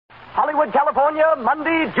Hollywood, California,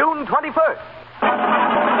 Monday, June 21st.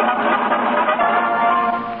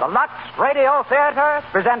 The Lux Radio Theater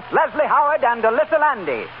presents Leslie Howard and Alyssa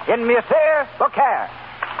Landy in Monsieur Beaucaire.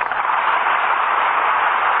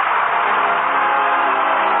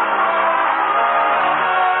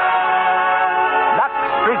 Lux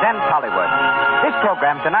presents Hollywood. This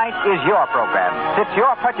program tonight is your program, since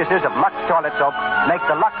your purchases of Lux Toilet Soap make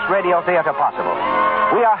the Lux Radio Theater possible.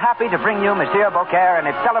 We are happy to bring you Monsieur Beaucaire and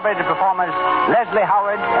its celebrated performers, Leslie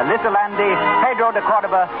Howard, Alyssa Landy, Pedro de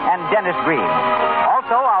Cordova, and Dennis Green.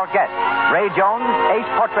 Also, our guests, Ray Jones,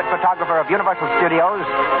 ace portrait photographer of Universal Studios,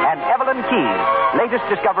 and Evelyn Keyes, latest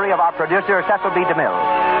discovery of our producer, Cecil B. DeMille.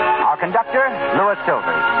 Our conductor, Louis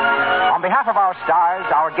Silvers. On behalf of our stars,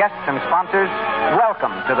 our guests, and sponsors,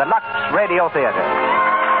 welcome to the Lux Radio Theater.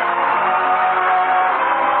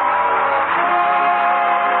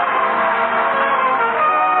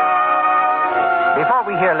 Before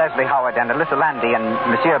we hear Leslie Howard and Alyssa Landy and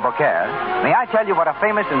Monsieur Beaucaire, may I tell you what a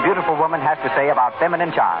famous and beautiful woman has to say about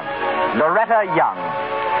feminine charm? Loretta Young.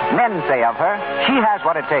 Men say of her, she has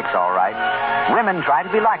what it takes, all right. Women try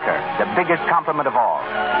to be like her, the biggest compliment of all.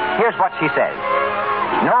 Here's what she says.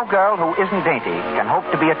 No girl who isn't dainty can hope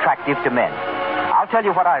to be attractive to men. I'll tell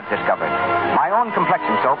you what I've discovered. My own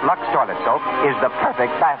complexion soap, Lux Toilet Soap, is the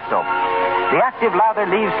perfect bath soap. The active lather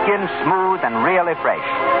leaves skin smooth and really fresh,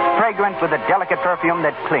 fragrant with a delicate perfume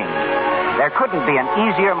that clings. There couldn't be an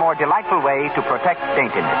easier, more delightful way to protect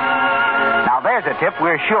daintiness. Now, there's a tip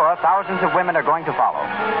we're sure thousands of women are going to follow.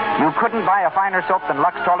 You couldn't buy a finer soap than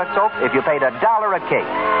Lux Toilet Soap if you paid $1 a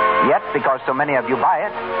cake. Yet, because so many of you buy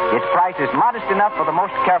it, its price is modest enough for the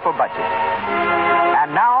most careful budget.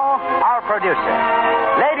 And now, our producer.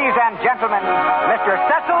 Ladies and gentlemen, Mr.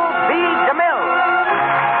 Cecil B. DeMille.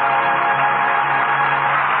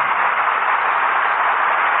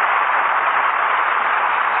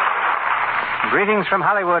 Greetings from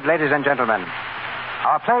Hollywood, ladies and gentlemen.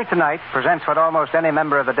 Our play tonight presents what almost any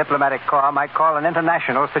member of the diplomatic corps might call an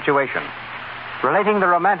international situation, relating the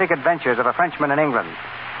romantic adventures of a Frenchman in England.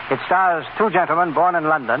 It stars two gentlemen born in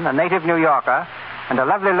London, a native New Yorker, and a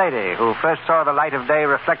lovely lady who first saw the light of day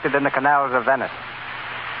reflected in the canals of Venice.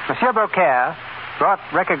 Monsieur Beaucaire brought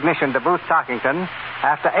recognition to Booth Tarkington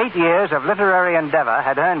after 8 years of literary endeavor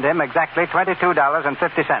had earned him exactly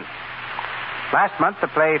 $22.50. Last month, the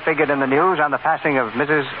play figured in the news on the passing of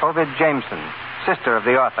Mrs. Ovid Jameson, sister of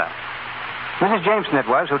the author. Mrs. Jameson it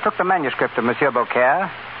was who took the manuscript of Monsieur Beaucaire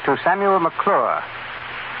to Samuel McClure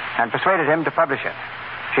and persuaded him to publish it.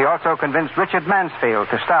 She also convinced Richard Mansfield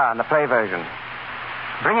to star in the play version.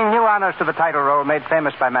 Bringing new honors to the title role made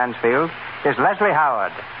famous by Mansfield is Leslie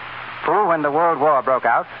Howard, who, when the World War broke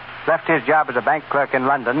out, left his job as a bank clerk in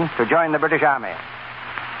London to join the British Army.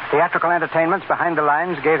 Theatrical entertainments behind the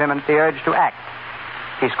lines gave him the urge to act.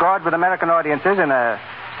 He scored with American audiences in a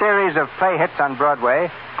series of play hits on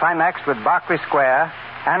Broadway, climaxed with Berkeley Square,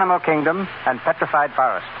 Animal Kingdom, and Petrified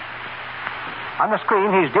Forest. On the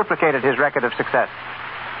screen, he's duplicated his record of success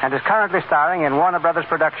and is currently starring in Warner Brothers'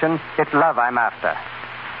 production, It's Love I'm After.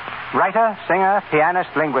 Writer, singer, pianist,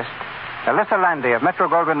 linguist, Alyssa Landy of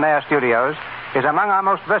Metro-Goldwyn-Mayer Studios is among our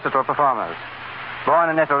most versatile performers. Born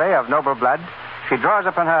in Italy, of noble blood, she draws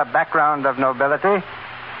upon her background of nobility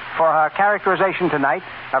for her characterization tonight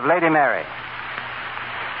of Lady Mary.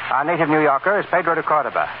 Our native New Yorker is Pedro de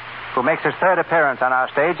Cordova, who makes his third appearance on our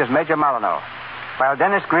stage as Major Molyneux, while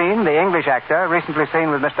Dennis Green, the English actor, recently seen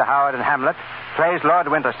with Mr. Howard in Hamlet, plays Lord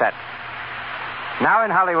Winterset. Now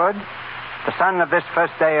in Hollywood, the sun of this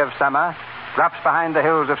first day of summer drops behind the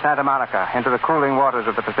hills of Santa Monica into the cooling waters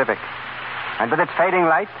of the Pacific. And with its fading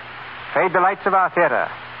light, fade the lights of our theater.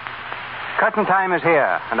 Curtain time is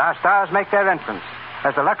here, and our stars make their entrance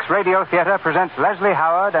as the Lux Radio Theater presents Leslie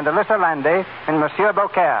Howard and Alyssa Landy in Monsieur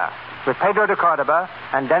Beaucaire with Pedro de Cordova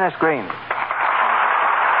and Dennis Green.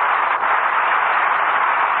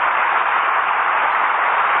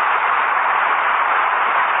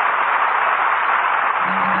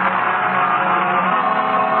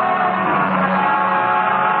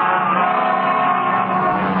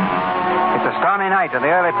 It's a stormy night in the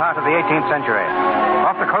early part of the 18th century.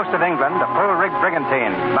 Off the coast of England, a full-rigged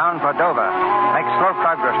brigantine, bound for Dover, makes slow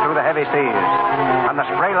progress through the heavy seas. On the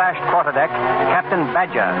spray-lashed quarterdeck, Captain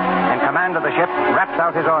Badger, in command of the ship, raps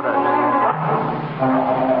out his orders.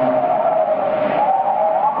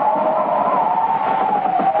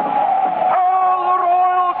 All the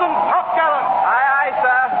royals and topgallants! Aye, aye,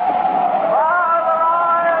 sir. All the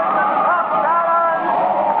royals and topgallants!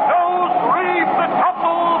 Those reef the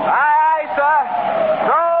topsails! Aye, aye, sir.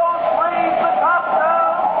 Those reef the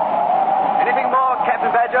topsails! Anything more,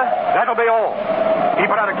 Captain Badger? That'll be all. Keep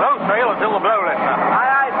it out of close sail until the blow lets up. Aye,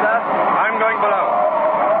 aye, sir.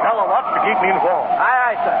 me informed.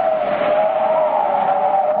 Aye, sir.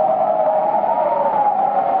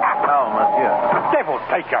 Oh, monsieur. Devil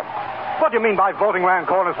take you. What do you mean by vaulting round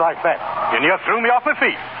corners like that? You near threw me off my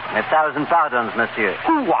feet. 1,000 pardons, monsieur.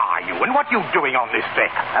 Who are you, and what are you doing on this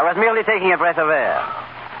deck? I was merely taking a breath of air,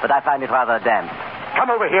 but I find it rather damp.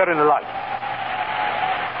 Come over here in the light.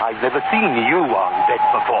 I've never seen you on deck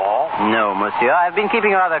before. No, monsieur. I've been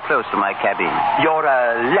keeping rather close to my cabin. You're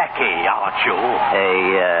a lackey, aren't you?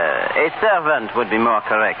 A servant would be more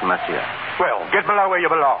correct, monsieur. Well, get below where you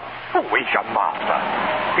belong. Who is your master?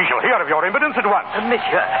 He shall hear of your impudence at once.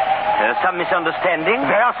 Monsieur, there's some misunderstanding.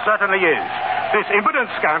 There certainly is. This impudent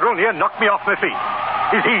scoundrel near knocked me off my feet.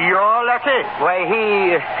 Is he your lackey? Why,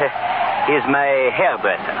 he is my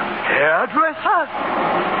hairdresser. Hairdresser?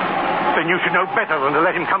 Then you should know better than to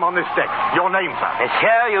let him come on this deck. Your name, sir.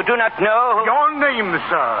 Monsieur, you do not know... Your name,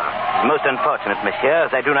 sir. Most unfortunate, monsieur,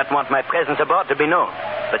 as I do not want my presence aboard to be known.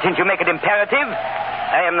 But since you make it imperative,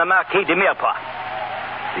 I am the Marquis de Mirepoix.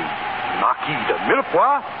 The Marquis de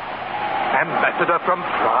Mirepoix? Ambassador from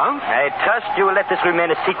France? I trust you will let this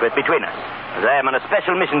remain a secret between us, as I am on a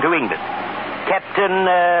special mission to England. Captain,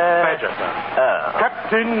 Badger, sir.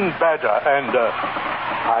 Captain Badger, and,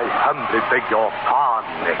 I humbly beg your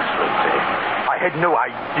pardon, Excellency. I had no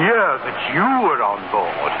idea that you were on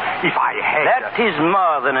board. If I had... That is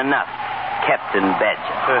more than enough, Captain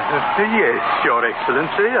Badger. Yes, Your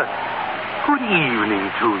Excellency. Good evening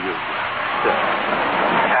to you, sir.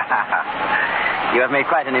 You have made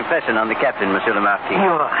quite an impression on the captain, Monsieur le Marquis.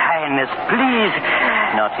 Your Highness, please.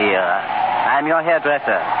 Not here. I'm your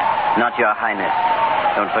hairdresser, not your Highness.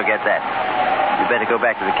 Don't forget that. You better go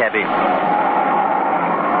back to the cabin.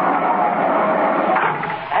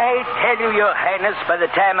 I tell you, Your Highness, by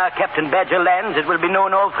the time our Captain Badger lands, it will be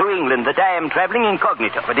known all through England that I am traveling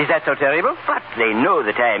incognito. But is that so terrible? But they know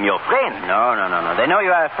that I am your friend. No. They know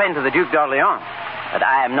you are a friend to the Duke d'Orléans. But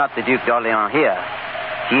I am not the Duke d'Orléans here.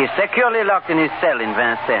 He is securely locked in his cell in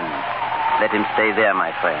Vincennes. Let him stay there,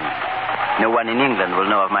 my friend. No one in England will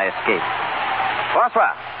know of my escape.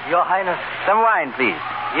 Francois. Your Highness. Some wine, please.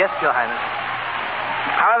 Yes, Your Highness.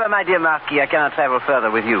 However, my dear Marquis, I cannot travel further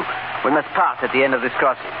with you. We must part at the end of this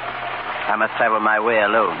crossing. I must travel my way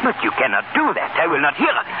alone. But you cannot do that. I will not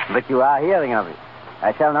hear of it. But you are hearing of it.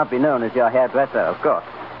 I shall not be known as your hairdresser, of course.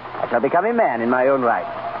 I shall become a man in my own right.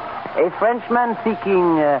 A Frenchman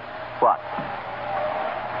seeking, what?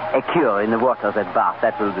 A cure in the waters at Bath.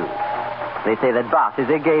 That will do. They say that Bath is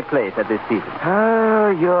a gay place at this season. Oh,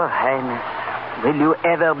 Your Highness. Will you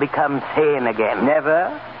ever become sane again? Never.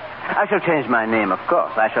 I shall change my name, of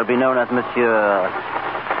course. I shall be known as Monsieur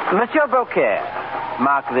Beaucaire.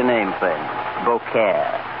 Mark the name, friend.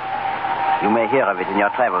 Beaucaire. You may hear of it in your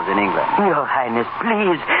travels in England. Your Highness,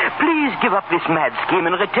 please give up this mad scheme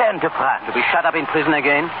and return to France. To be shut up in prison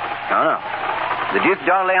again? No. The Duke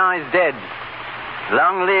d'Orléans is dead.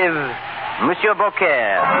 Long live Monsieur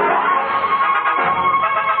Beaucaire.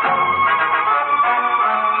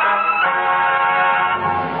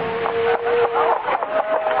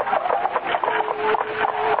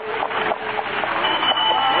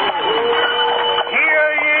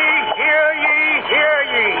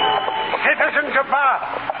 Citizens of Bath,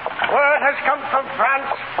 word has come from France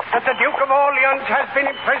that the Duke of Orleans has been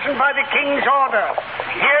imprisoned by the King's order.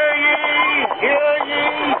 Hear ye, hear ye,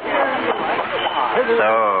 hear ye.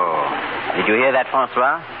 So, did you hear that,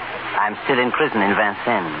 Francois? I'm still in prison in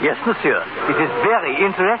Vincennes. Yes, monsieur. It is very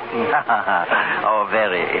interesting. Oh,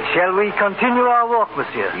 very. Shall we continue our walk,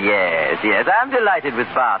 monsieur? Yes. I'm delighted with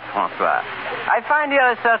Bath, Francois. I find here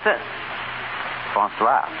a certain...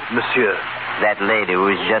 Francois. Monsieur. That lady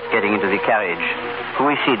who is just getting into the carriage.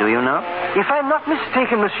 Who is she, do you know? If I'm not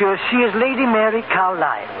mistaken, monsieur, she is Lady Mary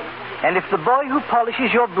Carlisle. And if the boy who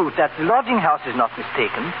polishes your boots at the lodging house is not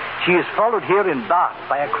mistaken, she is followed here in Bath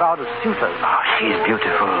by a crowd of suitors. Oh, she's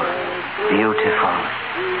beautiful. Beautiful.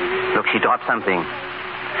 Look, she dropped something.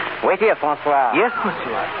 Wait here, Francois. Yes,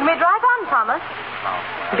 monsieur. You may drive on, Thomas.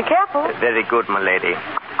 Be careful. Very good, my lady.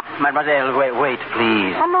 Mademoiselle, wait,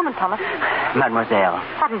 please. One moment, Thomas. Mademoiselle.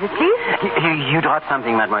 What is it, please? You dropped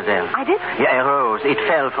something, mademoiselle. I did? Yeah, a rose. It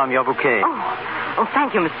fell from your bouquet. Oh,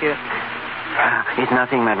 thank you, monsieur. It's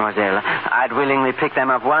nothing, mademoiselle. I'd willingly pick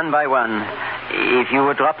them up one by one if you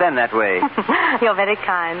would drop them that way. You're very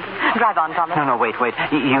kind. Drive on, Thomas. No, wait.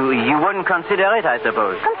 You wouldn't consider it, I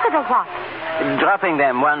suppose. Consider what? Dropping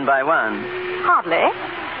them one by one. Hardly.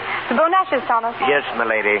 The Beau Nashes, Thomas. Yes, my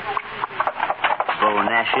lady. Beau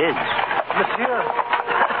Nashes.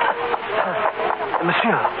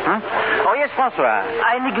 Monsieur. Huh? Oh, yes, Francois.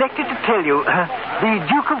 I neglected to tell you, the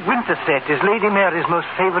Duke of Winterset is Lady Mary's most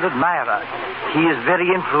favored admirer. He is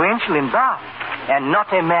very influential in Bath. and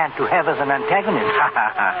not a man to have as an antagonist.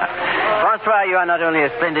 Francois, you are not only a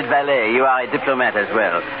splendid valet, you are a diplomat as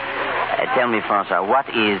well. Tell me, Francois, what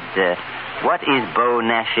is Beau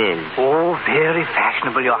Naches? Oh, very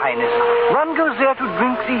fashionable, Your Highness. One goes there to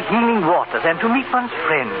drink the healing waters and to meet one's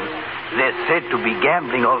friends. They're said to be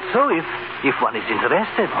gambling also, if one is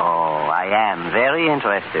interested. Oh, I am very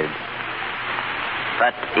interested.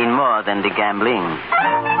 But in more than the gambling.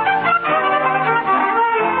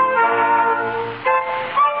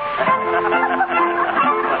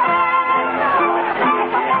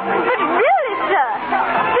 But really, sir,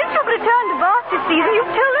 since you've returned to Bath this season, you've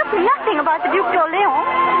told us nothing about the Duc d'Orléans.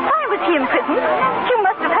 Why was he imprisoned? You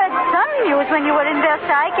must have heard some news when you were in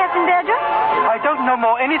Versailles, Captain Berger. I don't know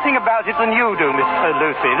more anything about it than you do, Miss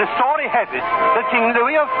Lucy. The story has it that King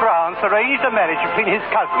Louis of France arranged a marriage between his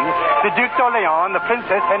cousin, the Duc d'Orléans, and the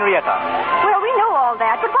Princess Henrietta. Well, we know all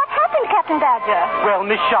that, but what happened, Captain Badger? Well,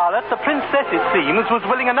 Miss Charlotte, the princess, it seems, was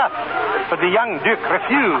willing enough. But the young Duke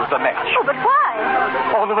refused the match. Oh, but why?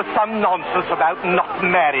 Oh, there was some nonsense about not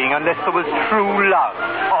marrying unless there was true love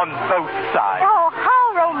on both sides. Oh, how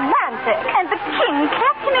romantic. And the king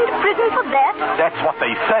cast him into prison for that? That's what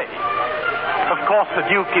they say. Of course, the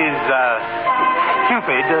Duke is,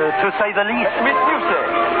 stupid, to say the least. Miss Lucy.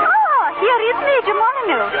 Ah, here is Major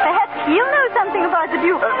Molyneux. Perhaps he'll know something about the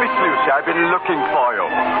Duke. Miss Lucy, I've been looking for you.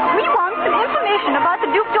 We want some information about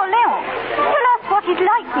the Duc d'Orléans. Tell us what he's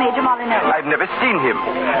like, Major Molyneux. I've never seen him,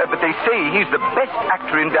 but they say he's the best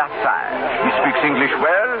actor in Versailles. He speaks English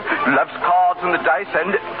well, loves cards and the dice,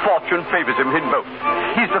 and fortune favors him in both.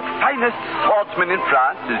 He's the finest swordsman in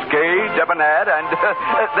France, is gay, debonair, and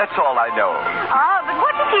that's all I know. Ah, but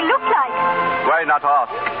what does he look like? Why not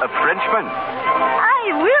ask a Frenchman?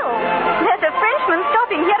 I will. There's a Frenchman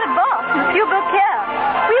stopping here at Bath, Monsieur Beaucaire.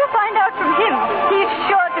 We'll find out from him. He's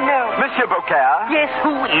sure to know. Monsieur Beaucaire? Yes,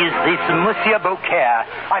 who is this Monsieur Beaucaire?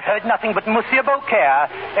 I've heard nothing but Monsieur Beaucaire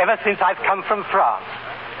ever since I've come from France.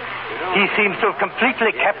 He seems to have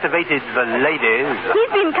completely captivated the ladies.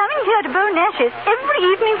 He's been coming here to Beau Nash's every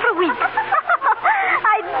evening for a week.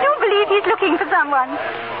 I do believe he's looking for someone.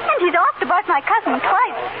 And he's asked about my cousin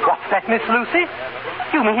twice. What's that, Miss Lucy?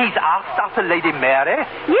 You mean he's asked after Lady Mary?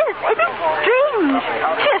 Yes, it is strange.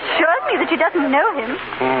 She assures me that she doesn't know him.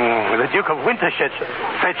 The Duke of Winterset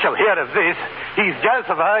said she'll hear of this. He's jealous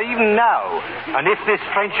of her even now. And if this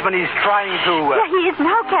Frenchman is trying to... There he is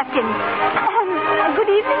now, Captain.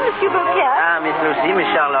 Good evening, Monsieur Beaucaire. Ah, Miss Lucy, Miss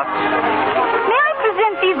Charlotte. May I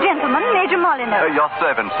present these gentlemen, Major Molyneux? Your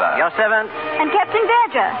servant, sir. Your servant? And Captain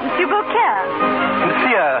Badger, Monsieur Beaucaire.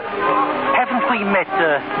 Monsieur, haven't we met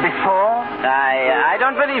before? I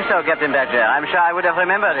don't believe so, Captain Badger. I'm sure I would have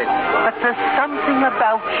remembered it. But there's something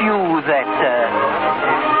about you that...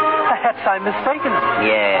 perhaps I'm mistaken.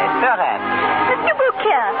 Yes, perhaps. Monsieur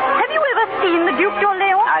Beaucaire, have you ever seen the Duc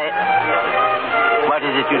d'Orléans? What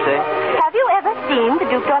is it you say? Have you ever seen the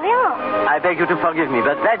Duc d'Orléans? I beg you to forgive me,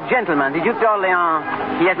 but that gentleman, the Duc d'Orléans,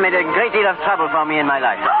 he has made a great deal of trouble for me in my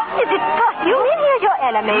life. Is it possible? You mean he's your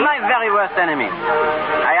enemy? My very worst enemy.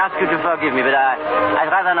 I ask you to forgive me, but I'd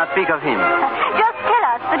rather not speak of him. Just tell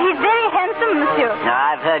us that he's very handsome, monsieur.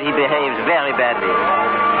 I've heard he behaves very badly.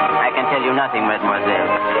 I can tell you nothing, mademoiselle.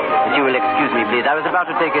 But you will excuse me, please. I was about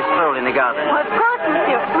to take a stroll in the garden. Well, of course,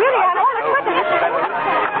 monsieur. Really, I'm all equipment.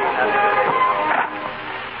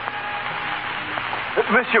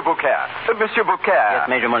 Monsieur Beaucaire. Monsieur Beaucaire. Yes,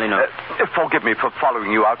 Major Molyneux. Forgive me for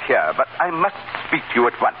following you out here, but I must speak to you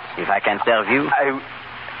at once. If I can serve you?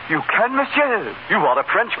 You can, monsieur. You are a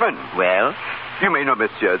Frenchman. Well? You may know,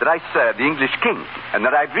 monsieur, that I serve the English king, and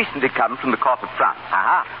that I've recently come from the court of France.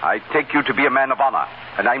 Aha. I take you to be a man of honor,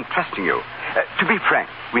 and I'm trusting you. To be frank,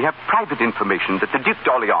 we have private information that the Duc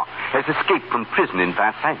d'Orléans has escaped from prison in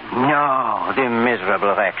Versailles. No, the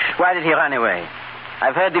miserable wretch. Why did he run away?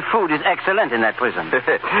 I've heard the food is excellent in that prison.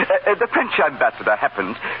 The French ambassador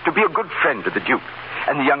happened to be a good friend of the Duke,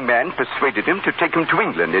 and the young man persuaded him to take him to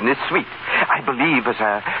England in his suite. I believe as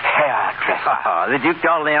a hairdresser. Oh, the Duc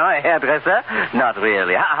d'Orléans, a hairdresser? Not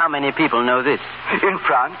really. How many people know this? In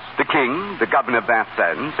France, the king, the governor of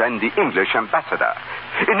Vincennes, and the English ambassador.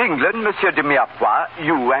 In England, Monsieur de Mirepoix,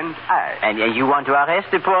 you and I. And you want to arrest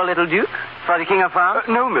the poor little Duke for the King of France?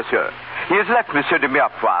 No, monsieur. He has left Monsieur de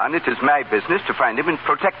Mirepoix, and it is my business to find him and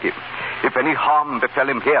protect him. If any harm befell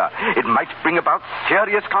him here, it might bring about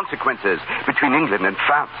serious consequences between England and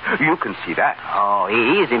France. You can see that. Oh,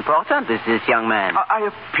 he is important, this young man.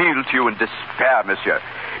 I appeal to you in despair, monsieur.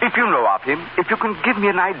 If you know of him, if you can give me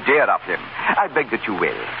an idea of him, I beg that you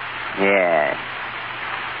will. Yes.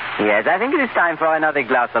 Yes, I think it is time for another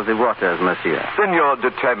glass of the waters, monsieur. Then you're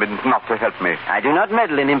determined not to help me. I do not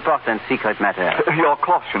meddle in important secret matters. Your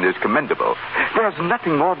caution is commendable. There's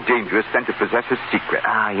nothing more dangerous than to possess a secret.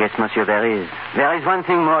 Ah, yes, monsieur, there is. There is one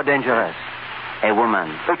thing more dangerous. A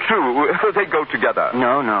woman. True. They go together.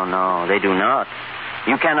 No, they do not.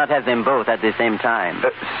 You cannot have them both at the same time.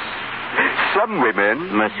 Some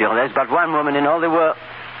women... Monsieur, there's but one woman in all the world...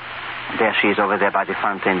 There she is over there by the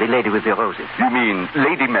fountain, the lady with the roses. You mean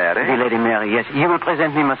Lady Mary? The Lady Mary, yes. You will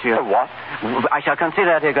present me, monsieur. What? I shall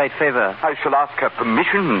consider it a great favor. I shall ask her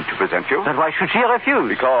permission to present you. But why should she refuse?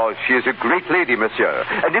 Because she is a great lady, monsieur.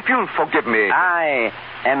 And if you'll forgive me... I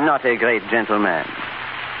am not a great gentleman.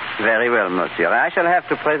 Very well, monsieur. I shall have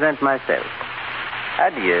to present myself.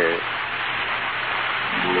 Adieu.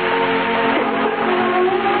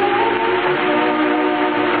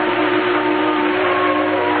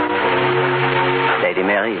 Lady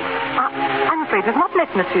Mary. I'm afraid we've not met,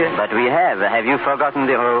 monsieur. But we have. Have you forgotten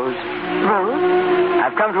the rose? Rose?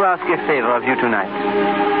 I've come to ask a favor of you tonight.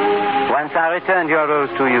 Once I returned your rose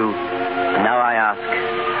to you. Now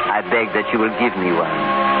I beg that you will give me one.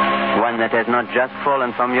 One that has not just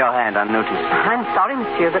fallen from your hand unnoticed. I'm sorry,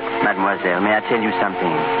 monsieur, but... Mademoiselle, may I tell you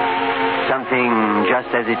something? Something just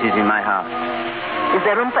as it is in my heart. Is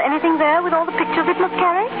there room for anything there with all the pictures it must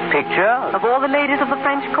carry? Pictures? Of all the ladies of the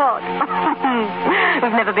French court.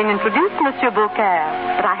 We've never been introduced, Monsieur Beaucaire.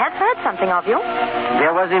 But I have heard something of you.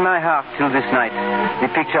 There was in my heart till this night the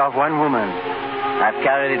picture of one woman. I've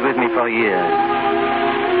carried it with me for years.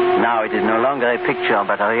 Now it is no longer a picture,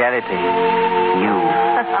 but a reality. You.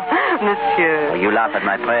 Monsieur. You laugh at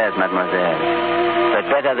my prayers, mademoiselle. But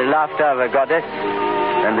better the laughter of a goddess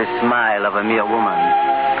than the smile of a mere woman.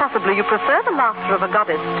 Possibly you prefer the laughter of a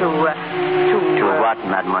goddess to what,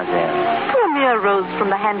 mademoiselle? To a mere rose from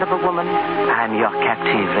the hand of a woman. I'm your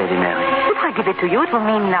captive, Lady Mary. If I give it to you, it will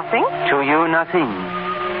mean nothing. To you, nothing.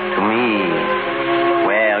 To me...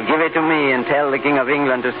 Well, give it to me and tell the King of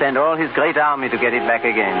England to send all his great army to get it back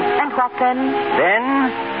again. And what then?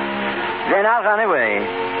 Then I'll run away.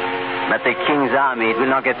 But the King's army, it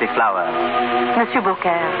will not get the flower. Monsieur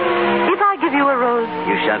Beaucaire, if I give you a rose...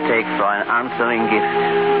 You shall take for an answering gift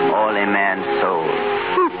all a man's soul.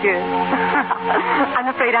 Monsieur,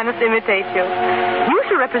 I'm afraid I must imitate you. You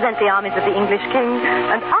shall represent the armies of the English king,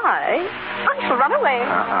 and I shall run away.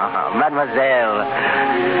 Mademoiselle.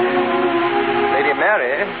 Lady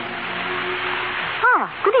Mary.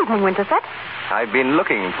 Good evening, Winterset. I've been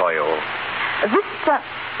looking for you.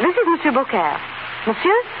 This is Monsieur Beaucaire.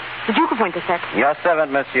 Monsieur, the Duke of Winterset. Your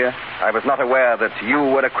servant, monsieur. I was not aware that you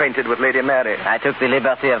were acquainted with Lady Mary. I took the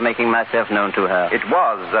liberty of making myself known to her. It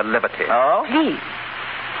was a liberty. Oh? Please.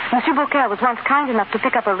 Monsieur Beaucaire was once kind enough to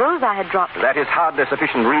pick up a rose I had dropped. That is hardly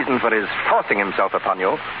sufficient reason for his forcing himself upon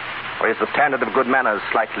you. Or is the standard of good manners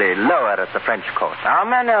slightly lower at the French court? Our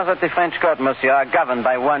manners at the French court, monsieur, are governed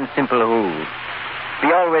by one simple rule.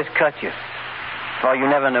 Be always courteous, for you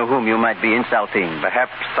never know whom you might be insulting.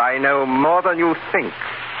 Perhaps I know more than you think.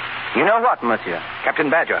 You know what, monsieur? Captain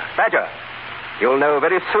Badger. Badger. You'll know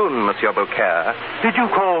very soon, Monsieur Beaucaire. Did you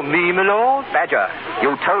call me, my lord? Badger,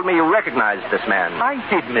 you told me you recognized this man. I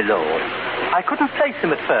did, my lord. I couldn't place him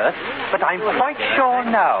at first, but I'm quite sure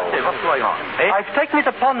now. Hey, what's going on? I've taken it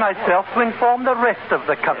upon myself to inform the rest of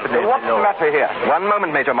the company. What's the matter here? One moment,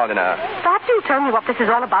 Major Molyneux. Perhaps you'll tell me what this is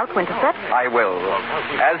all about, Winterset. I will.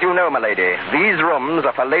 As you know, my lady, these rooms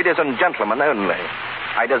are for ladies and gentlemen only.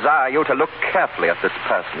 I desire you to look carefully at this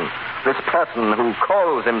person. This person who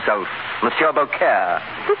calls himself Monsieur Beaucaire.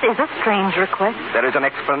 This is a strange request. There is an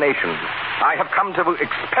explanation. I have come to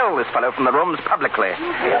expel this fellow from the rooms publicly.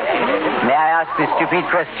 May I ask the stupid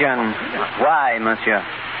question? Why, monsieur?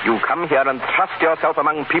 You come here and thrust yourself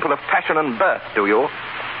among people of fashion and birth, do you?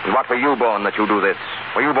 And what were you born that you do this?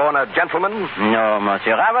 Were you born a gentleman? No,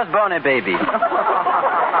 monsieur. I was born a baby.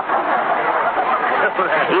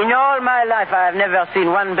 In all my life, I have never seen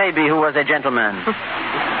one baby who was a gentleman.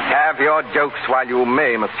 Have your jokes while you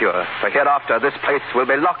may, monsieur, for hereafter this place will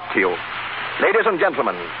be locked to you. Ladies and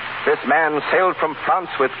gentlemen, this man sailed from France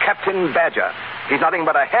with Captain Badger. He's nothing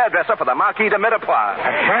but a hairdresser for the Marquis de Mirepoix.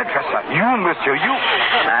 A hairdresser? You, monsieur, you...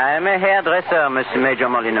 I'm a hairdresser, Monsieur Major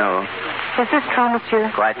Molyneux. This is true,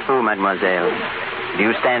 monsieur. Quite true, mademoiselle. Do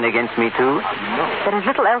you stand against me, too? There is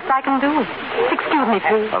little else I can do. Excuse me,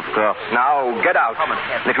 please. Of course. Now, get out.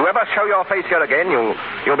 And if you ever show your face here again,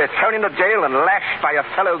 you'll be thrown into jail and lashed by a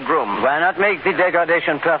fellow groom. Why not make the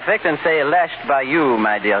degradation perfect and say lashed by you,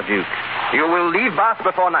 my dear Duke? You will leave Bath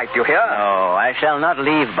before night, you hear? No, I shall not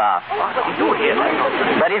leave Bath.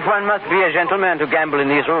 But if one must be a gentleman to gamble in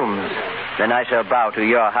these rooms, then I shall bow to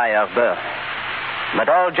your higher birth. But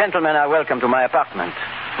all gentlemen are welcome to my apartment.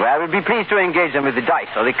 where I will be pleased to engage them with the dice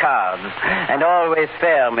or the cards. And always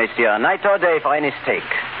fair, monsieur, night or day for any stake.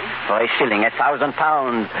 For a shilling, 1,000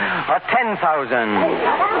 pounds, or 10,000.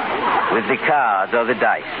 With the cards or the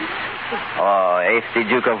dice. Or, if the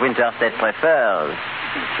Duke of Winterset prefers,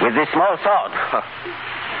 with the small sword.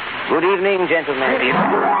 Good evening, gentlemen.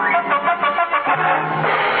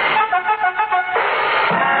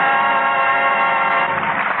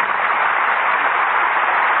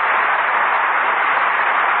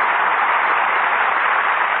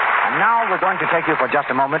 Now we're going to take you for just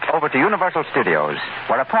a moment over to Universal Studios,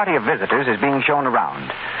 where a party of visitors is being shown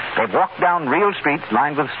around. They've walked down real streets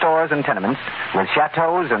lined with stores and tenements, with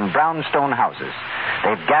chateaus and brownstone houses.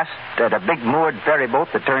 They've gasped at a big moored ferry boat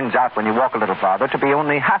that turns out, when you walk a little farther, to be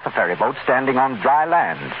only half a ferry boat standing on dry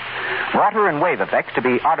land. Water and wave effects to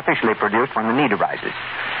be artificially produced when the need arises.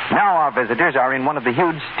 Now our visitors are in one of the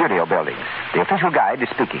huge studio buildings. The official guide is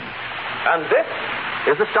speaking. And this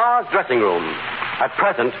is the Star's dressing room. At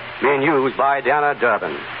present, being used by Diana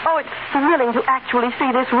Durbin. Oh, it's thrilling to actually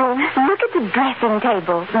see this room. Look at the dressing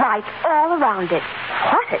table. Lights all around it.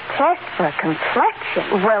 What a test for a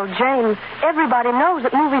complexion. Well, James, everybody knows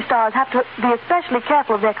that movie stars have to be especially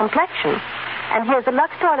careful of their complexion. And here's the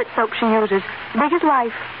Lux toilet soap she uses. Big as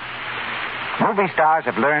life. Movie stars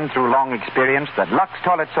have learned through long experience that Lux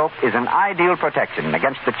toilet soap is an ideal protection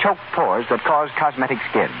against the choked pores that cause cosmetic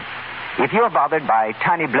skin. If you're bothered by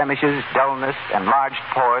tiny blemishes, dullness, and large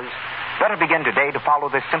pores, better begin today to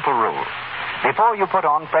follow this simple rule. Before you put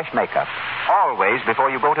on fresh makeup, always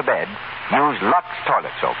before you go to bed, use Lux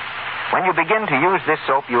toilet soap. When you begin to use this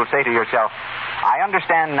soap, you'll say to yourself, I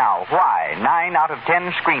understand now why 9 out of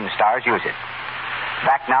 10 screen stars use it.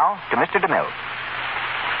 Back now to Mr. DeMille.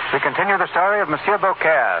 We continue the story of Monsieur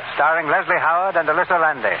Beaucaire, starring Leslie Howard and Alyssa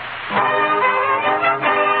Landy.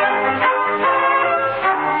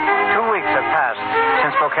 2 weeks have passed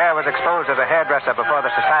since Beaucaire was exposed as a hairdresser before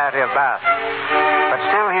the Society of Bath. But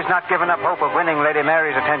still, he's not given up hope of winning Lady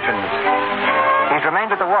Mary's attentions. He's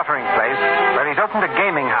remained at the watering place, where he's opened a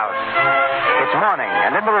gaming house. It's morning,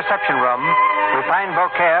 and in the reception room, we find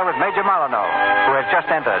Beaucaire with Major Molyneux, who has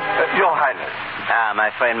just entered. Your Highness. Ah,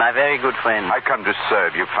 my friend, my very good friend. I come to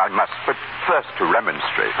serve you if I must, but first to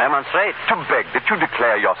remonstrate. Remonstrate? To beg that you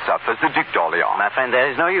declare yourself as the Duc d'Orléans. My friend,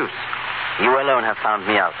 there is no use. You alone have found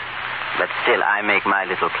me out. But still, I make my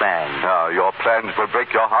little plan. Oh, your plans will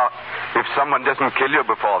break your heart if someone doesn't kill you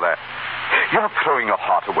before that. You're throwing your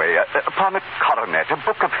heart away upon a coronet, a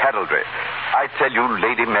book of heraldry. I tell you,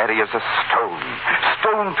 Lady Mary is a stone.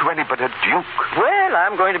 Stone to any but a duke. Well,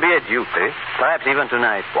 I'm going to be a duke, eh? Perhaps even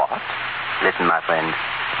tonight. What? Listen, my friend.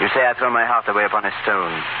 You say I throw my heart away upon a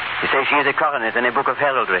stone. You say she is a coronet and a book of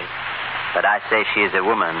heraldry. But I say she is a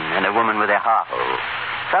woman, and a woman with a heart. Oh.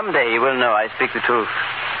 Someday you will know I speak the truth.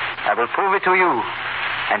 I will prove it to you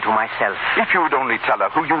and to myself. If you would only tell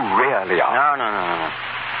her who you really are. No.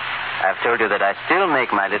 I've told you that I still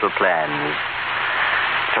make my little plans.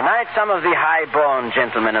 Tonight, some of the high-born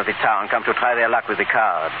gentlemen of the town come to try their luck with the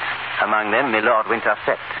cards. Among them, Milord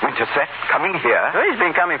Winterset. Winterset? Coming here? Oh, he's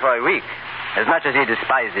been coming for a week. As much as he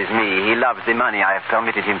despises me, he loves the money I have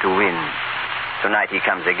permitted him to win. Tonight he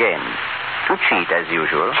comes again. To cheat, as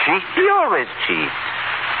usual. Cheat? He always cheats.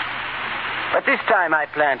 But this time I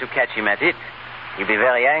plan to catch him at it. He'll be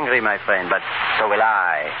very angry, my friend, but so will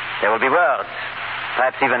I. There will be words.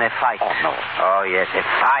 Perhaps even a fight. Oh, no. Oh, yes, a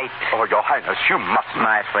fight. Oh, Your Highness, you mustn't.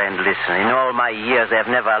 My friend, listen. In all my years, they have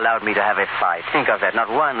never allowed me to have a fight. Think of that. Not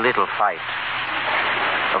one little fight.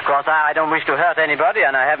 Of course, I don't wish to hurt anybody,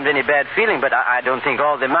 and I haven't any bad feeling, but I don't think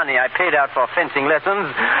all the money I paid out for fencing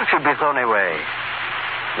lessons should be thrown away.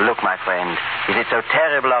 Look, my friend, is it so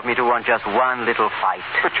terrible of me to want just one little fight?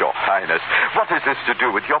 But, Your Highness, what is this to do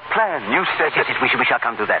with your plan? You said... Yes, we shall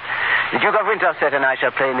come to that. The Duke of Winterset and I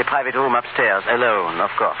shall play in the private room upstairs, alone,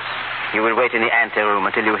 of course. You will wait in the anteroom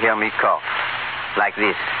until you hear me cough. Like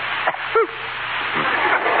this.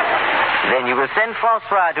 Then you will send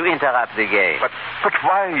François to interrupt the game. But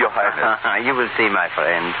why, Your Highness? You will see, my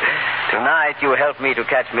friend. Tonight you help me to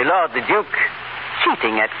catch Milord the Duke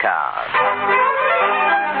cheating at cards.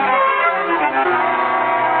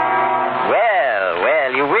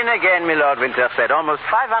 Well, you win again, Milord Winterset. Almost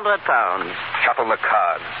 £500. Shuffle the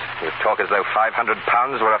cards. You talk as though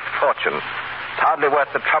 £500 were a fortune. It's hardly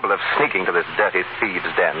worth the trouble of sneaking to this dirty thieves'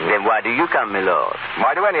 den. Then why do you come, Milord?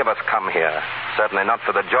 Why do any of us come here? Certainly not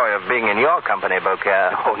for the joy of being in your company,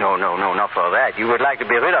 Beaucaire. Oh, no, not for that. You would like to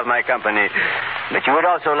be rid of my company, but you would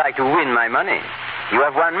also like to win my money. You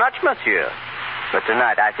have won much, monsieur. But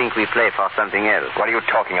tonight, I think we play for something else. What are you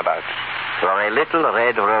talking about? For a little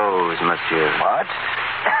red rose, monsieur. What?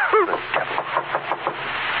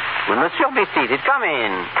 Will monsieur be seated? Come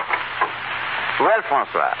in. Well,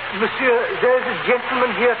 Francois. Monsieur, there's a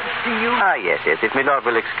gentleman here to see you. Ah, yes. If my lord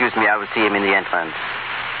will excuse me, I will see him in the entrance.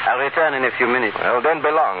 I'll return in a few minutes. Well, don't be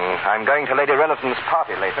long. I'm going to Lady Rellerton's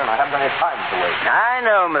party later, and I haven't any time to waste. I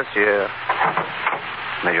know, monsieur.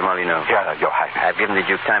 Major Molyneux. Yeah, Your Highness. I've given the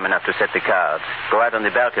Duke time enough to set the cards. Go out on the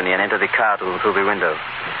balcony and enter the card room through the window.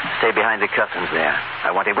 Stay behind the curtains there. I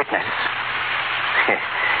want a witness.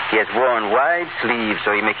 He has worn wide sleeves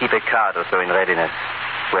so he may keep a card or so in readiness.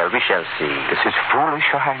 Well, we shall see. This is foolish,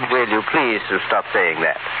 Your Highness. Will you please to stop saying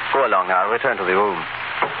that? Go along now. I'll return to the room.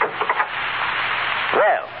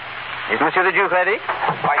 Well, is Monsieur the Duke ready?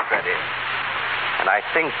 Quite ready. And I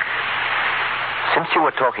think, since you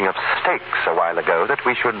were talking of stakes a while ago, that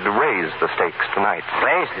we should raise the stakes tonight.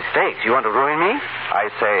 Raise the stakes? You want to ruin me? I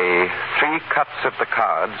say 3 cuts of the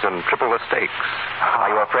cards and triple the stakes. Are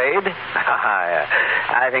you afraid?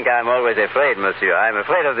 I think I'm always afraid, monsieur. I'm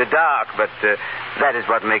afraid of the dark, but that is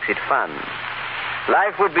what makes it fun.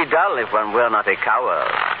 Life would be dull if one were not a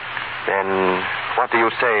coward. Then what do you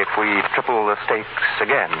say if we triple the stakes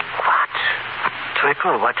again? What?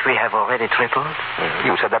 Triple what we have already tripled?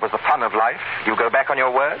 You said that was the fun of life. You go back on your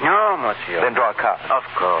word? No, monsieur. Then draw a card. Of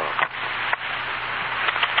course.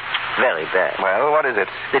 Very bad. Well, what is it?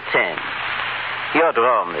 The 10. Your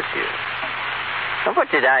draw, monsieur. Now, what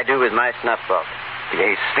did I do with my snuff box? The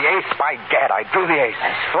ace. The ace, by gad, I drew the ace.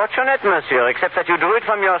 That's fortunate, monsieur, except that you drew it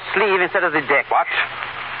from your sleeve instead of the deck. What?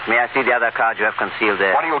 May I see the other cards you have concealed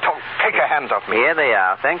there? What are you talking? Take your hands off me. Here they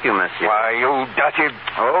are. Thank you, monsieur. Why, you dirty...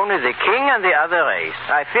 Only the king and the other ace.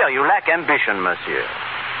 I fear you lack ambition, monsieur.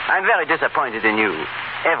 I'm very disappointed in you.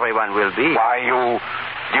 Everyone will be. Why, do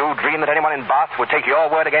you dream that anyone in Bath would take your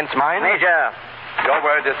word against mine? Major. Your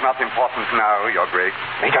word is not important now, Your Grace.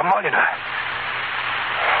 Major Molyneux.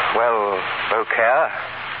 Well, Beaucaire,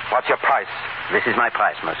 what's your price? This is my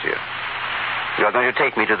price, monsieur. You are going to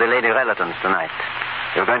take me to the Lady Rellerton's tonight.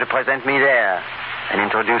 You're going to present me there and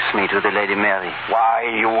introduce me to the Lady Mary. Why,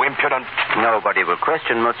 you impudent... Nobody will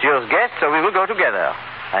question monsieur's guest, so we will go together.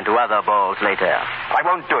 And to other balls later. I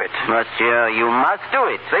won't do it. Monsieur, you must do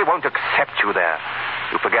it. They won't accept you there.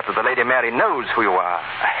 You forget that the Lady Mary knows who you are.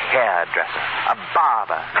 A hairdresser. A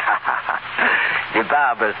barber. The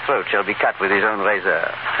barber's throat shall be cut with his own razor.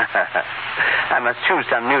 I must choose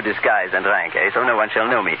some new disguise and rank, so no one shall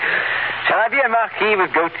know me. Shall I be a marquis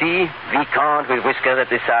with goatee? Vicomte with whiskers at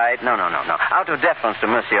the side? No. Out of deference to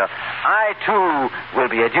monsieur, I, too, will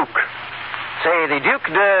be a duke. Say, the Duc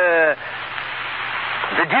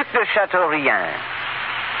de Chateaubriand.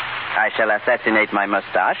 I shall assassinate my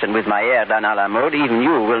mustache, and with my hair done à la mode, even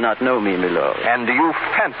you will not know me, milord. And do you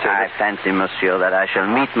fancy... I fancy, monsieur, that I shall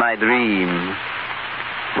meet my dream.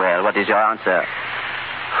 Well, what is your answer?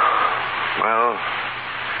 Well,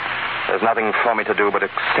 there's nothing for me to do but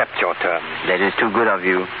accept your terms. That is too good of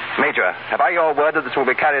you. Major, have I your word that this will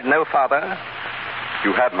be carried no farther?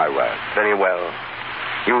 You have my word. Very well.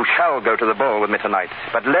 You shall go to the ball with me tonight,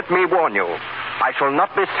 but let me warn you, I shall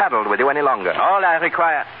not be saddled with you any longer. All I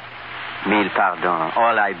require... Mille pardons.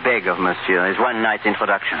 All I beg of monsieur is one night's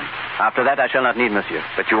introduction. After that, I shall not need monsieur.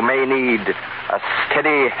 But you may need a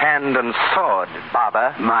steady hand and sword,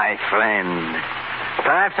 barber. My friend.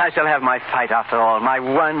 Perhaps I shall have my fight after all, my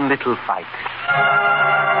one little fight.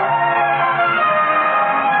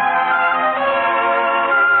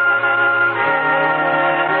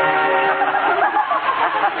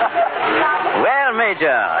 Well,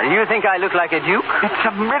 Major, do you think I look like a duke? It's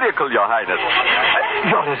a miracle, Your Highness.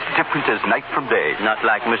 You're as different as night from day. Not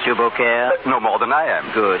like Monsieur Beaucaire? No more than I am.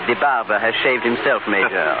 Good. The barber has shaved himself,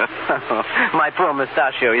 Major. My poor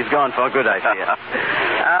mustachio is gone for good, I fear.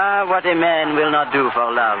 What a man will not do for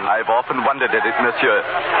love. I've often wondered at it, monsieur.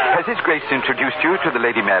 Has His Grace introduced you to the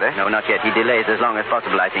Lady Mary? No, not yet. He delays as long as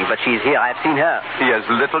possible, I think. But she's here. I've seen her. He has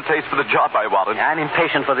little taste for the job, I warrant. I'm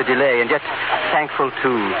impatient for the delay, and yet thankful,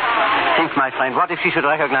 too. Think, my friend, what if she should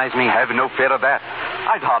recognize me? Have no fear of that.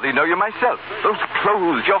 I'd hardly know you myself. Those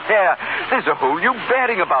clothes, your hair, there's a whole new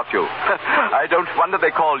bearing about you. I don't wonder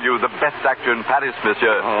they call you the best actor in Paris,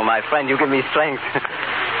 monsieur. Oh, my friend, you give me strength.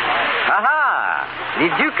 Aha! The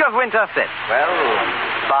Duke of Winterset. Well,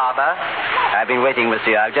 barber? I've been waiting,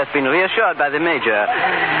 monsieur. I've just been reassured by the Major.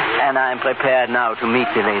 And I'm prepared now to meet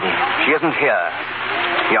the lady. She isn't here.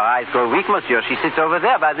 Your eyes grow weak, monsieur. She sits over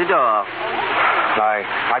there by the door.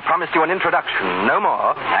 I promised you an introduction, no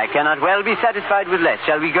more. I cannot well be satisfied with less.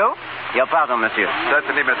 Shall we go? Your pardon, monsieur.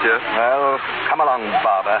 Certainly, monsieur. Well, come along,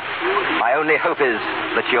 barber. My only hope is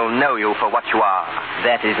that you'll know you for what you are.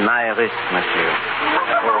 That is my risk, monsieur.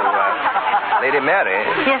 Lady Mary.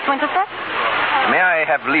 Yes, Winterset? May I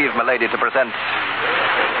have leave, my lady, to present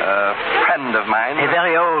A friend of mine. A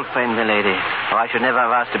very old friend, milady. Or I should never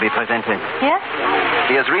have asked to be presented. Yes?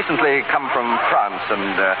 He has recently come from France,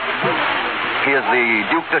 and he is the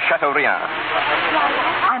Duc de Chateaubriand.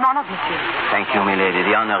 I'm honored, monsieur. Thank you, milady.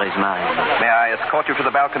 The honor is mine. May I escort you to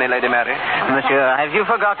the balcony, Lady Mary? Monsieur, have you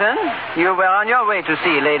forgotten? You were on your way to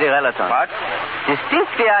see Lady Relaton. What?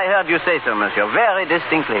 Distinctly, I heard you say so, monsieur. Very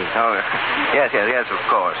distinctly. Oh, yes, of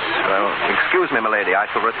course. Well, excuse me, milady. I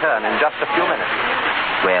shall return in just a few minutes.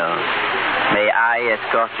 Well, may I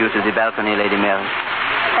escort you to the balcony, Lady Mary?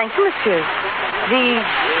 Thank you, monsieur. The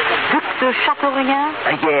Duc de Chateaubriand?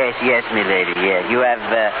 Yes, milady, yes. You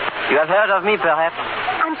have heard of me, perhaps?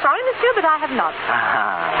 I'm sorry, monsieur, but I have not.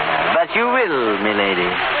 Ah, but you will, milady.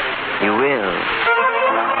 You will.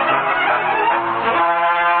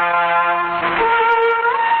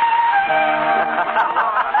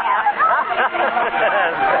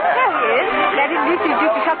 There he is. That is Monsieur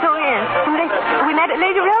Duc de Chateaubriand. We met at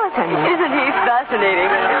Lady Relaton. Isn't he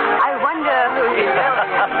fascinating? I wonder who he is.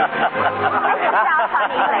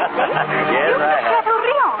 Yes, I have.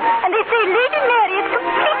 Chateaubriand. And they say Lady Mary is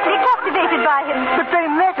completely captivated by him. But they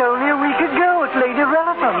met only a week ago at Lady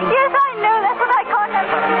Relaton. Yes, I know. That's what I can't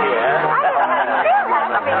understand. I still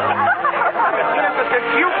have to be. But the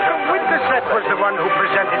Duke of Winterset was the one who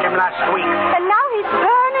presented him last week. And now he's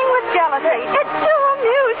burning with jealousy. It's so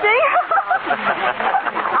amusing.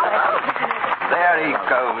 There he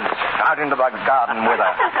goes, out into the garden with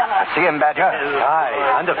her. See him, Badger?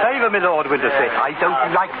 Aye, and a favour, my Lord Winterset. I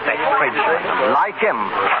don't like that Frenchman. Like him.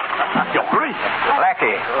 Your Grace.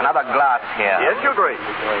 Blackie, another glass here. Yes, Your Grace.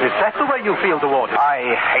 Is that the way you feel towards him?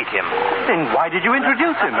 I hate him. Then why did you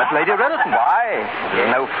introduce him at Lady Relaton? Why?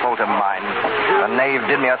 No fault of mine. The knave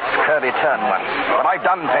did me a scurvy turn once. But I've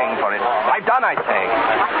done paying for it. I've done, I say.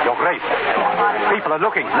 Your Grace, people are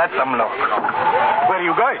looking. Let them look. Where are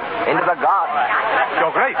you going? Into the garden.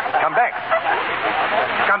 Your Grace, come back.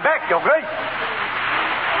 Come back, Your Grace.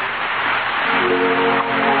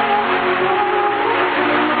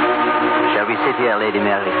 Shall we sit here, Lady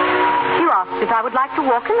Mary? You asked if I would like to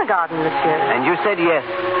walk in the garden, monsieur. And you said yes.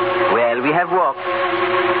 Well, we have walked.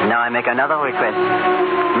 Now I make another request.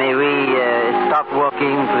 May we stop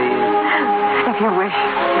walking, please? If you wish.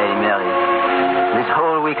 Lady Mary, this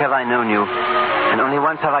whole week have I known you, and only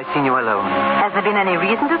once have I seen you alone. Has there been any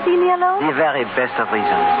reason to see me alone? The very best of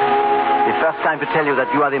reasons. The first time to tell you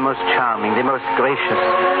that you are the most charming, the most gracious,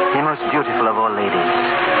 the most beautiful of all ladies.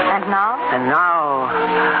 And now? And now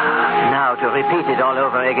to repeat it all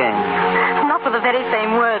over again. Not with the very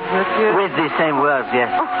same words, monsieur. With the same words, yes.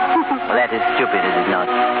 Well, that is stupid, is it not?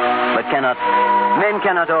 But men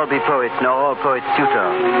cannot all be poets, nor all poets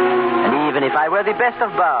tutors. And even if I were the best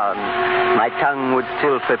of bards, my tongue would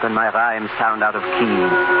still trip and my rhymes sound out of key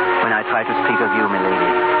when I try to speak of you, milady.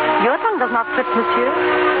 Your tongue does not trip, monsieur.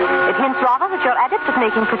 It hints rather that you're adept at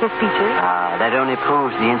making pretty speeches. Ah, that only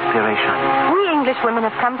proves the inspiration. We English women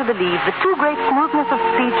have come to believe that too great smoothness of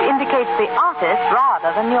speech indicates the artist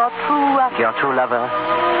rather than your true... Your true lover?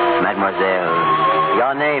 Mademoiselle,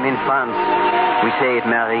 your name in France, we say it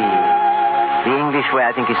Marie. The English way,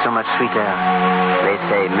 I think, is so much sweeter. They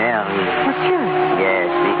say Mary. Monsieur. Yes,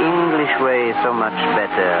 the English way is so much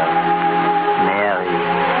better. Mary.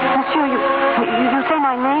 Monsieur, you say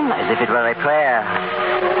my name as if it were a prayer.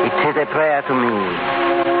 It is a prayer to me.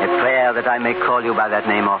 A prayer that I may call you by that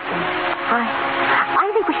name often. I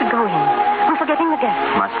think we should go in. We're forgetting the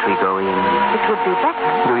guests. Must we go in? It would be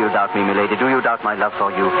better. Do you doubt me, milady? Do you doubt my love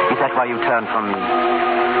for you? Is that why you turn from me?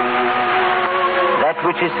 That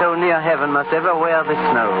which is so near heaven must ever wear the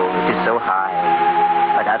snow. It is so high.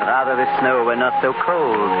 But I'd rather the snow were not so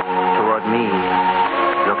cold toward me.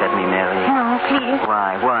 Look at me, Mary. No, please.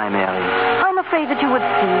 Why, Mary? I'm afraid that you would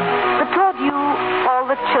see that toward you all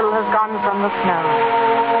the chill has gone from the snow.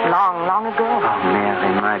 Long, long ago. Oh,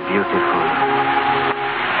 Mary, my beautiful.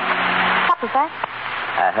 What was that?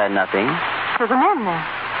 I heard nothing. There's a man there.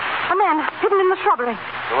 A man hidden in the shrubbery.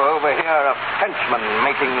 Over here, a Frenchman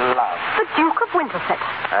making love. The Duke of Winterset.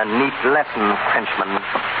 A neat lesson, Frenchman.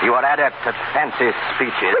 You are adept at fancy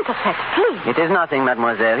speeches. Winterset, please. It is nothing,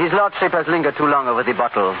 mademoiselle. His lordship has lingered too long over the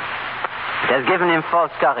bottle. It has given him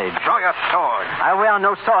false courage. Draw your sword. I wear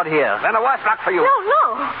no sword here. Then a worse luck for you.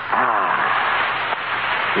 No.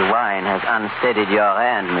 The wine has unsteadied your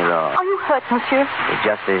hand, my lord. Are you hurt, monsieur? It's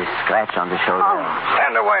just a scratch on the shoulder. Oh.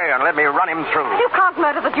 Stand away and let me run him through. You can't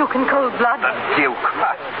murder the Duke in cold blood. The Duke.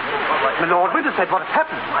 My Lord Winterset, what has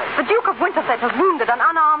happened? The Duke of Winterset has wounded an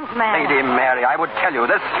unarmed man. Lady Mary, I would tell you,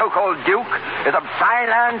 this so-called Duke is a...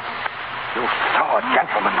 Silence! You saw it,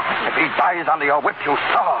 gentlemen. If he dies under your whip, you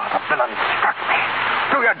saw the villain struck me.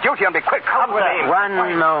 Do your duty and be quick. Come with me.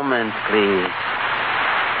 One moment, please.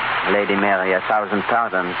 Lady Mary, 1,000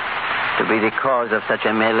 pardons, to be the cause of such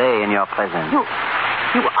a melee in your presence.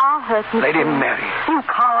 You are hurt, monsieur. Lady Mary. You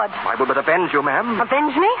coward. I will but avenge you, ma'am.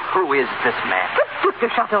 Avenge me? Who is this man? The Duc de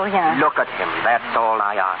Chateaubriand. Look at him. That's all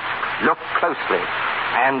I ask. Look closely.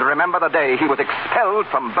 And remember the day he was expelled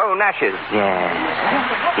from Beau Nash's.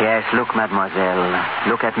 Yes, look, mademoiselle.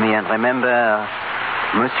 Look at me and remember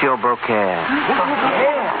Monsieur Beaucaire.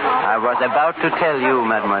 I was about to tell you,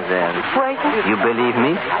 mademoiselle. Wait. You believe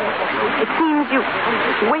me? It seems you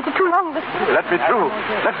waited too long. Let me through.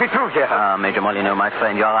 Let me through here. Major Molyneux, my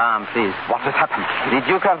friend, your arm, please. What has happened? The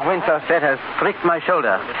Duke of Winterset has pricked my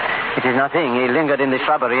shoulder. It is nothing. He lingered in the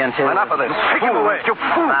shrubbery until... Enough of this. Take him away. You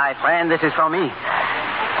fool. My friend, this is for me.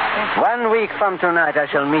 1 week from tonight, I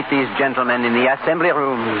shall meet these gentlemen in the assembly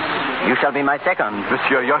rooms. You shall be my second.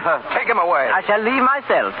 Monsieur, you're hurt. Take him away. I shall leave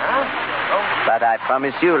myself. But I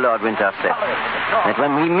promise you, Lord Winterset, that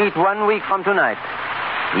when we meet 1 week from tonight,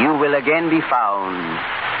 you will again be found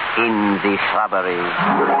in the shrubbery. We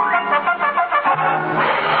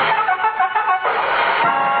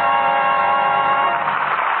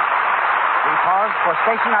pause for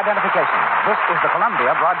station identification. This is the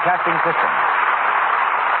Columbia Broadcasting System.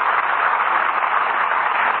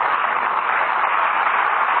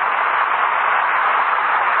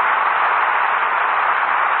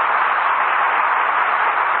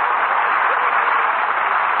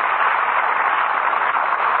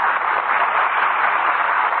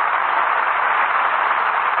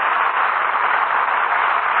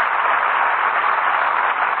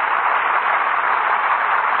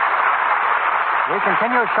 We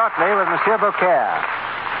continue shortly with Monsieur Beaucaire.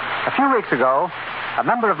 A few weeks ago, a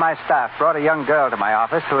member of my staff brought a young girl to my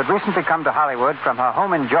office who had recently come to Hollywood from her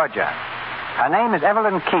home in Georgia. Her name is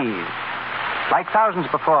Evelyn Keyes. Like thousands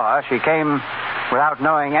before her, she came without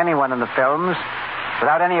knowing anyone in the films,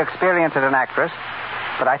 without any experience as an actress,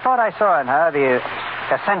 but I thought I saw in her the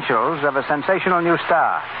essentials of a sensational new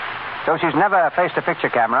star. Though she's never faced a picture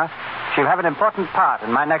camera, she'll have an important part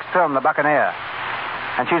in my next film, The Buccaneer.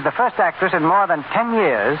 And she's the first actress in more than 10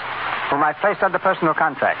 years whom I've placed under personal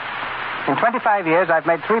contract. In 25 years, I've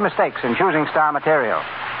made 3 mistakes in choosing star material.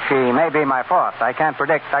 She may be my fourth. I can't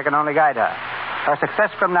predict. I can only guide her. Her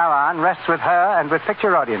success from now on rests with her and with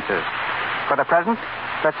picture audiences. For the present,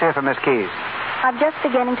 let's hear from Miss Keyes. I'm just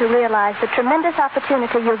beginning to realize the tremendous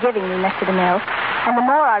opportunity you're giving me, Mr. DeMille. And the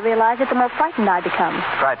more I realize it, the more frightened I become.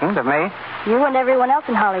 Frightened of me? You and everyone else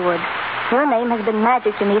in Hollywood. Your name has been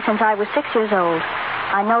magic to me since I was 6 years old.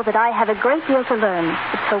 I know that I have a great deal to learn.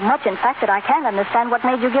 It's so much, in fact, that I can't understand what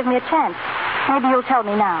made you give me a chance. Maybe you'll tell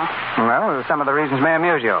me now. Well, some of the reasons may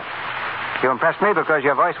amuse you. You impressed me because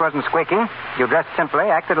your voice wasn't squeaky, you dressed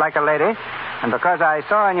simply, acted like a lady, and because I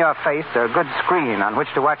saw in your face a good screen on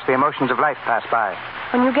which to watch the emotions of life pass by.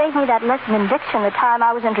 When you gave me that lesson in diction the time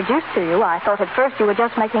I was introduced to you, I thought at first you were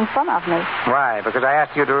just making fun of me. Why? Because I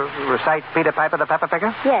asked you to recite Peter Piper the Pepper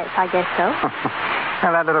Picker? Yes, I guess so.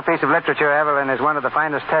 Well, that little piece of literature, Evelyn, is one of the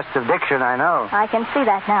finest tests of diction I know. I can see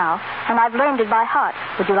that now, and I've learned it by heart.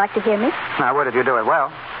 Would you like to hear me? I would if you do it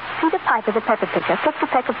well. Peter Piper the Pepper Picker picked a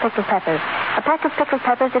peck of pickled peppers. A peck of pickled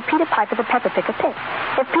peppers that Peter Piper the Pepper Picker picked.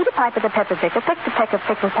 If Peter Piper the Pepper Picker picked a peck of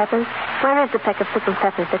pickled peppers, where is the peck of pickled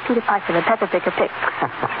peppers that Peter Piper the Pepper Picker picked?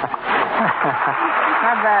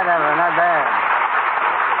 Not bad, Evelyn, not bad.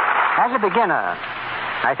 As a beginner,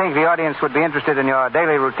 I think the audience would be interested in your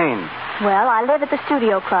daily routine. Well, I live at the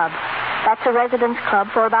Studio Club. That's a residence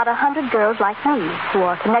club for about 100 girls like me who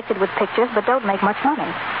are connected with pictures but don't make much money.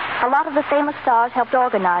 A lot of the famous stars helped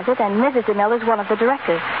organize it, and Mrs. DeMille is one of the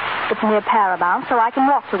directors. It's near Paramount, so I can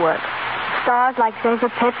walk to work. Stars like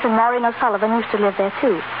Zazie Pitts and Maureen O'Sullivan used to live there,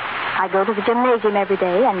 too. I go to the gymnasium every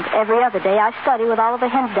day, and every other day I study with Oliver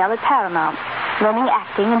Hinsdale at Paramount, learning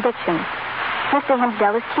acting and diction. Mr.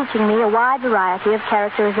 Hinsdale is teaching me a wide variety of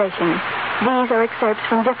characterizations. These are excerpts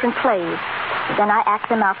from different plays. Then I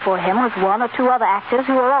act them out for him with 1 or 2 other actors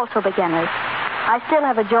who are also beginners. I still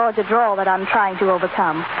have a Georgia drawl that I'm trying to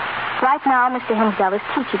overcome. Right now, Mr. Hinsdale is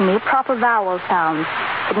teaching me proper vowel sounds.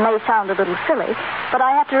 It may sound a little silly, but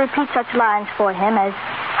I have to repeat such lines for him as,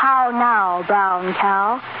 "How now, brown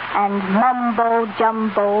cow?" and "Mumbo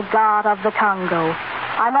jumbo, god of the Congo."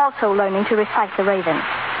 I'm also learning to recite the Raven.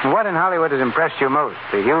 What in Hollywood has impressed you most?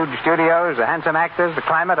 The huge studios, the handsome actors, the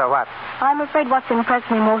climate, or what? I'm afraid what's impressed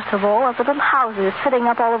me most of all are the little houses sitting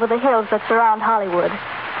up all over the hills that surround Hollywood.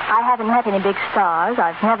 I haven't met any big stars.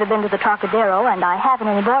 I've never been to the Trocadero, and I haven't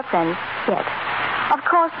any boyfriends yet. Of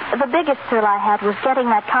course, the biggest thrill I had was getting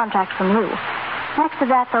that contract from you. Next to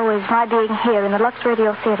that, though, is my being here in the Lux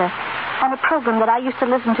Radio Theater on a program that I used to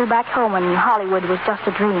listen to back home when Hollywood was just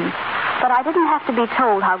a dream. But I didn't have to be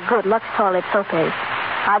told how good Lux Toilet Soap is.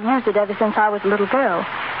 I've used it ever since I was a little girl.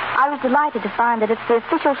 I was delighted to find that it's the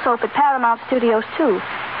official soap at Paramount Studios, too,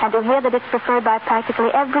 and to hear that it's preferred by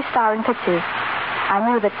practically every star in pictures. I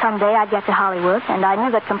knew that someday I'd get to Hollywood, and I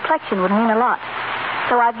knew that complexion would mean a lot.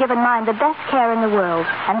 So I've given mine the best care in the world,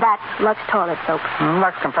 and that's Lux Toilet Soap.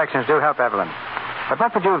 Lux complexions do help, Evelyn. But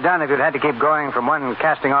what would you have done if you'd had to keep going from one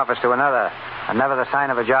casting office to another, and never the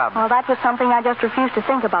sign of a job? Well, that was something I just refused to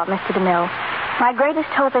think about, Mr. DeMille. My greatest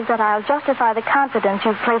hope is that I'll justify the confidence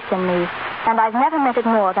you've placed in me, and I've never meant it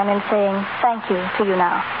more than in saying thank you to you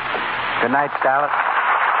now. Good night, Starlet.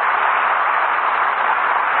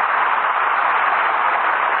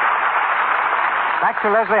 Back to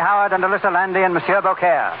Leslie Howard and Alyssa Landy and Monsieur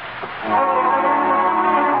Beaucaire.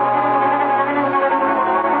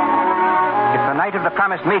 It's the night of the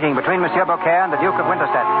promised meeting between Monsieur Beaucaire and the Duke of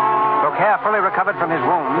Winterset. Beaucaire, fully recovered from his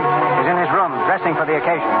wound, is in his room, dressing for the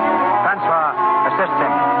occasion. Francois assists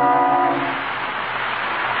him.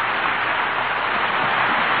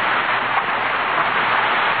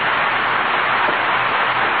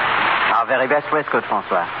 Our very best waistcoat,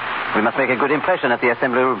 Francois. We must make a good impression at the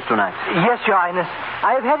assembly rooms tonight. Yes, Your Highness.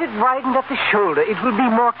 I have had it widened at the shoulder. It will be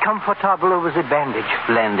more comfortable over the bandage.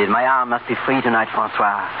 Splendid. My arm must be free tonight,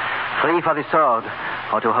 Francois. Free for the sword,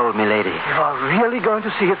 or to hold me lady. You are really going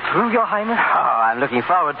to see it through, Your Highness? Oh, I'm looking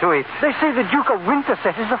forward to it. They say the Duke of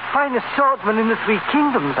Winterset is the finest swordsman in the Three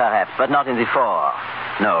Kingdoms. Perhaps, but not in the four.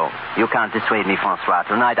 No, you can't dissuade me, Francois.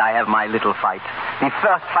 Tonight I have my little fight. The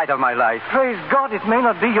first fight of my life. Praise God, it may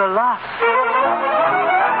not be your last.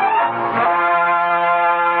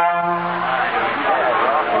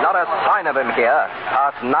 Not a sign of him here.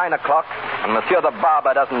 Past 9 o'clock, and Monsieur the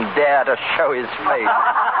Barber doesn't dare to show his face.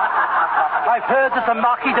 I've heard that the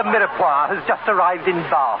Marquis de Mirepoix has just arrived in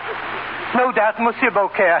Bath. No doubt Monsieur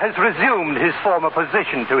Beaucaire has resumed his former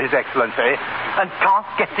position to His Excellency and can't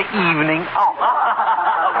get the evening off.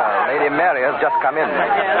 Lady Mary has just come in.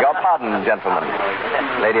 Your pardon, gentlemen.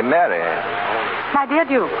 Lady Mary. My dear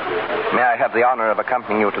Duke. May I have the honor of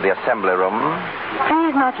accompanying you to the assembly room?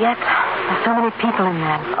 Please, not yet. There's so many people in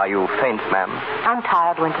there. Are you faint, ma'am? I'm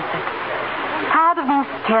tired, Winterset. Tired of being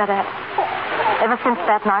stared at. Ever since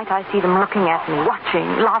that night, I see them looking at me, watching,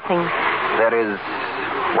 laughing. There is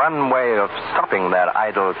one way of stopping their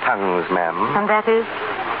idle tongues, ma'am. And that is?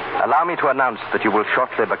 Allow me to announce that you will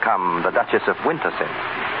shortly become the Duchess of Winterset.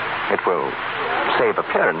 It will save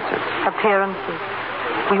appearances. Appearances.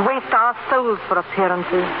 We waste our souls for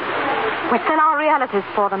appearances. We sell our realities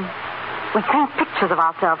for them. We paint pictures of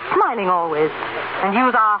ourselves, smiling always, and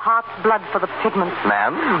use our heart's blood for the pigments.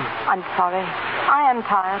 Ma'am? I'm sorry. I am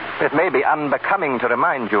tired. It may be unbecoming to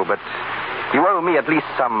remind you, but you owe me at least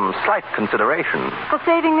some slight consideration. For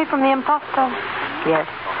saving me from the impostor? Yes.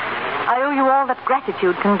 I owe you all that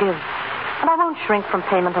gratitude can give. And I won't shrink from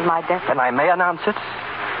payment of my debt. Then I may announce it?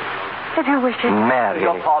 If you wish it. Mary.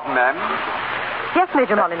 Your pardon, ma'am? Yes,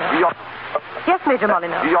 Major Molyneux. Yes, Major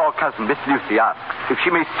Molyneux. Your cousin, Miss Lucy, asks if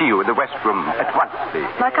she may see you in the West Room at once, please.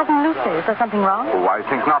 My cousin Lucy. Is there something wrong? Oh, I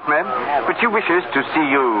think not, ma'am. But she wishes to see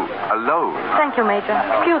you alone. Thank you, Major.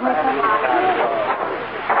 Excuse me, sir.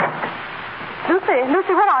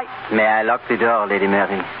 Lucy, where are you? May I lock the door, Lady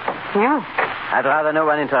Mary? You? I'd rather no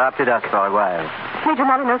one interrupted us for a while. Major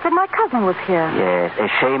Molyneux said my cousin was here. Yes, a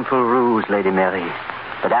shameful ruse, Lady Mary.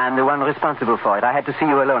 But I'm the one responsible for it. I had to see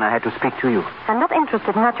you alone. I had to speak to you. I'm not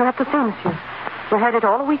interested in what you have to say, monsieur. We heard it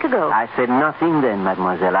all a week ago. I said nothing then,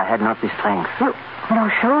 mademoiselle. I had not the strength. No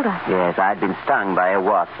shoulder. Yes, I'd been stung by a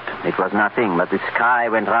wasp. It was nothing, but the sky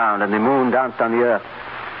went round and the moon danced on the earth.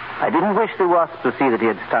 I didn't wish the wasp to see that he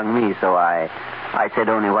had stung me, so I said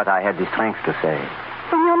only what I had the strength to say.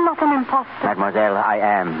 Then you're not an impostor. Mademoiselle, I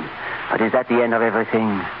am. But is that the end of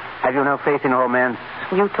everything? Have you no faith in romance?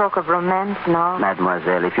 You talk of romance now?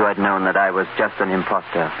 Mademoiselle, if you had known that I was just an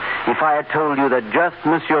impostor, if I had told you that just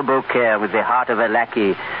Monsieur Beaucaire, with the heart of a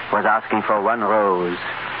lackey, was asking for one rose,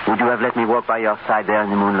 would you have let me walk by your side there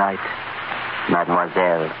in the moonlight?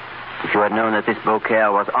 Mademoiselle, if you had known that this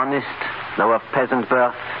Beaucaire was honest, though of peasant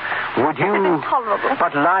birth, would you... This is intolerable.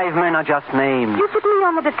 But live men are just names. You put me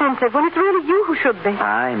on the defensive when it's really you who should be.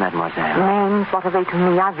 Aye, mademoiselle. Names, what are they to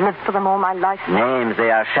me? I've lived for them all my life. Names,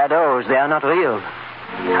 they are shadows. They are not real.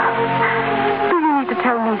 Do you need to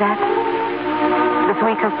tell me that? This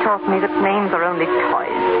week has taught me that names are only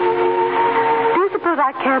toys. Do you suppose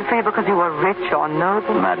I cared for you because you were rich or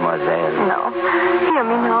noble? Mademoiselle. No. Hear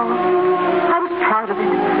me now. I was proud of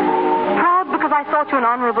it. Proud because I thought you an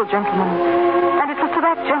honorable gentleman. And it was to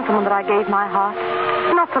that gentleman that I gave my heart.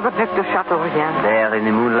 Not to the Duc de Chateaubriand. There in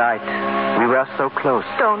the moonlight, we were so close.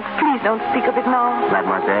 Please don't speak of it now.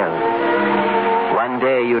 Mademoiselle, one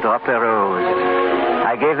day you dropped a rose.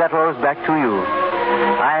 I gave that rose back to you.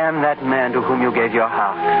 I am that man to whom you gave your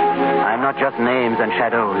heart. I am not just names and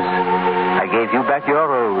shadows. I gave you back your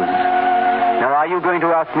rose. Now, are you going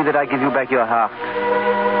to ask me that I give you back your heart?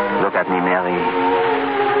 Look at me, Mary.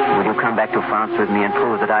 Will you come back to France with me and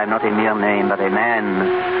prove that I am not a mere name, but a man?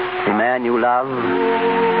 The man you love?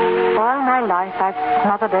 All my life I've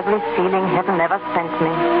smothered every feeling heaven ever sent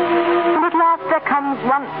me. And at last there comes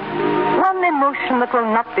one emotion that will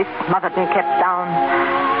not be smothered and kept down.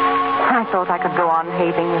 I thought I could go on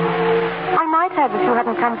hating you. I might have if you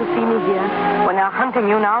hadn't come to see me here, when they're hunting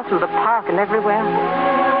you now through the park and everywhere.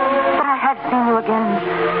 But I have seen you again.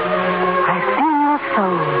 I've seen your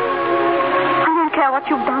soul. I don't care what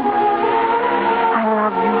you've done. I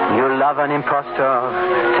love you. You love an impostor.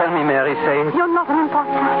 Tell me, Mary, say it. You're not an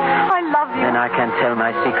impostor. I love you. Then I can tell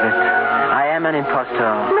my secret. I am an impostor.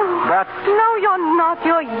 No. But... No, you're not.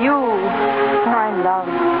 You're you. My love.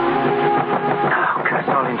 Oh, curse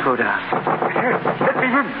all intruders. Let me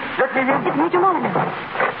in. Let me in. It's Major Molyneux.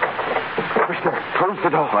 Commissioner, close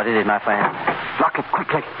the door. What is it, my friend? Lock it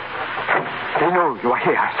quickly. They know you are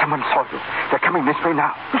here. Someone saw you. They're coming this way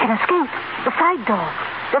now. We can escape. The side door.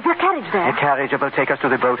 There's your carriage there. A carriage that will take us to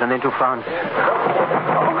the boat and then to France.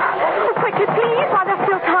 Oh, quickly, please, while there's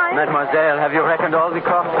still time. Mademoiselle, have you reckoned all the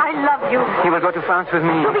costs? I love you. You will go to France with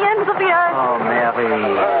me. To the ends of the earth. Oh, Mary.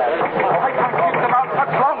 I can't keep them out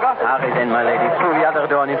much longer. Hurry then, my lady. Through the other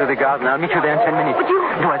door and into the garden. I'll meet you there in 10 minutes. Would you?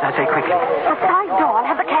 Do as I say quickly. The side door. I'll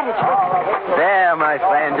have the carriage with. There, my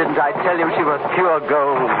friend. Didn't I tell you she was pure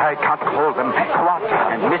gold? I can't hold them. Go on.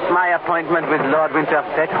 And miss my appointment with Lord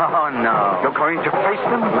Winterset? Oh, no. You're going to face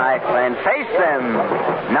them? My friend, face them.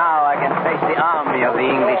 Now I can face the army of the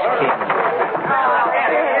English king.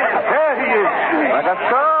 There he is. But of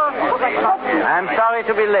course, I'm sorry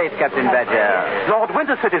to be late, Captain Badger. Lord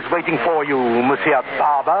Winterset is waiting for you, Monsieur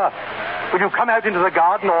Barber. Will you come out into the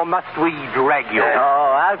garden, or must we drag you?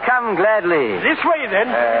 Oh, I'll come gladly. This way, then.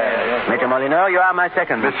 Major Molyneux, you are my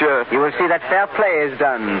second. Monsieur. You will see that fair play is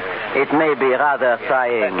done. It may be rather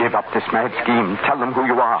trying. Give up this mad scheme. Tell them who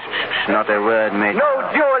you are. Not a word, Major. No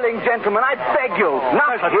dueling, gentlemen. I beg you.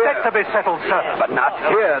 Not here. Expect to be settled, sir. But not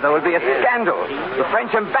here. There will be a scandal. The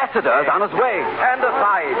French ambassador is on his way. Stand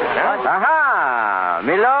aside. Aha!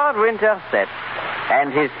 Milord Winterset.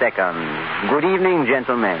 And his second. Good evening,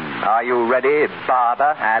 gentlemen. Are you ready,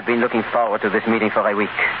 Barber? I've been looking forward to this meeting for a week.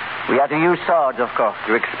 We are to use swords, of course.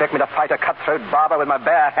 You expect me to fight a cutthroat barber with my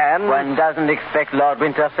bare hands? One doesn't expect Lord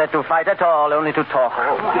Winterset to fight at all, only to talk.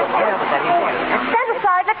 Stand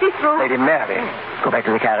aside. Let me through. Lady Mary. Go back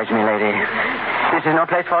to the carriage, milady. This is no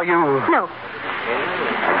place for you. No.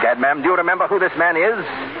 Gad, ma'am, do you remember who this man is?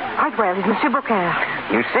 Quite well. He's Monsieur Beaucaire.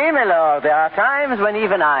 You see, my lord, there are times when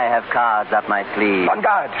even I have cards up my sleeve. On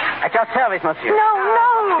guard. At your service, monsieur. No,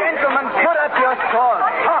 no. Gentlemen, put up your swords.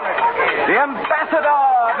 The ambassador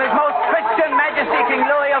of His Most Christian Majesty King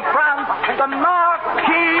Louis of France, the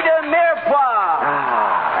Marquis de Mirepoix.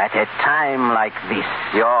 At a time like this,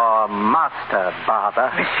 your master,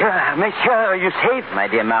 Barber. Monsieur, you saved My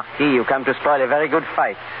dear Marquis, you come to spoil a very good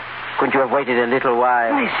fight. Couldn't you have waited a little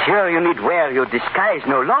while? Monsieur, you need wear your disguise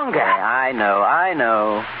no longer. I know. I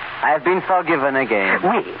have been forgiven again.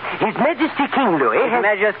 Oui, His Majesty King Louis His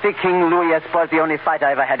Majesty King Louis has spoiled the only fight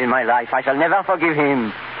I ever had in my life. I shall never forgive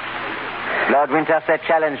him. Lord Winterset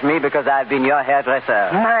challenged me because I've been your hairdresser.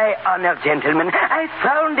 My honored gentleman, I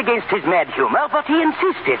frowned against his mad humor, but he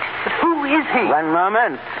insisted. Who is he? One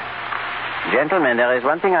moment. Gentlemen, there is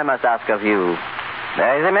one thing I must ask of you.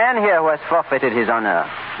 There is a man here who has forfeited his honor.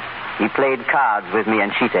 He played cards with me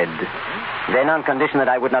and cheated. Then, on condition that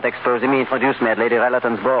I would not expose him, he introduced me at Lady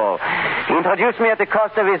Rellerton's ball. He introduced me at the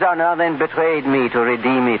cost of his honor, then betrayed me to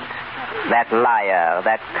redeem it. That liar,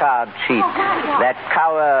 that card cheat, that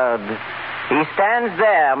coward. He stands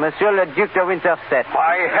there, Monsieur le Duc de Winterset.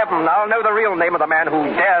 By heaven, I'll know the real name of the man who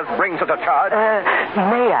dares bring such a charge.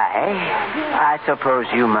 May I? I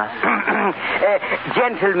suppose you must.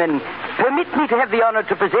 Gentlemen, permit me to have the honor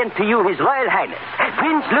to present to you His Royal Highness,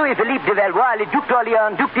 Prince Louis-Philippe de Valois, le Duc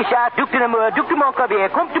d'Orléans, Duc de Chartres, Duc de Nemours, Duc de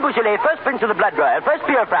Montcorbier, Comte de Beaujolais, First Prince of the Blood Royal, First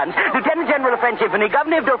Peer of France, Lieutenant General of French Infantry,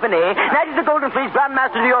 Governor of Dauphiné, Knight of the Golden Fleece, Grand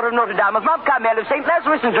Master of the Order of Notre Dame, of Mount Carmel, of St.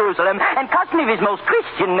 Lazarus in Jerusalem, and cousin of His Most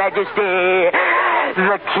Christian Majesty,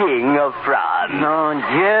 the King of France.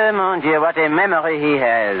 Mon Dieu, what a memory he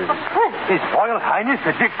has. His Royal Highness,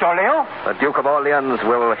 the Duc d'Orléans? The Duke of Orleans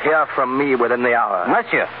will hear from me within the hour.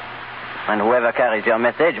 Monsieur. And whoever carries your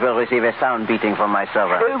message will receive a sound beating from my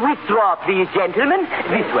sovereign. Withdraw, please, gentlemen.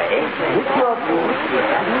 This way. Withdraw,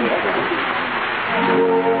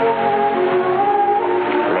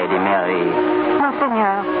 Lady Mary.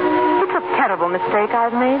 Monseigneur, it's a terrible mistake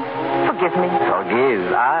I've made. Forgive me.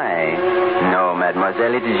 Forgive? I? No, madame.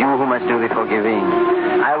 Mademoiselle, it is you who must do the forgiving.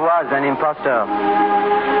 I was an impostor.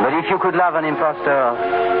 But if you could love an impostor,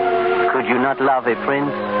 could you not love a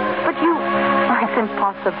prince? But you... It's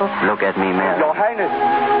impossible. Look at me, Mary. Your Highness,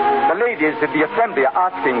 the ladies of the Assembly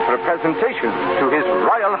are asking for a presentation to His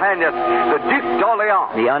Royal Highness, the Duc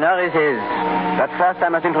d'Orléans. The honor is his. But first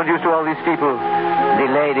I must introduce to all these people the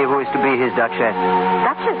lady who is to be his duchess.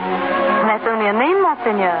 Duchess? That's only a name,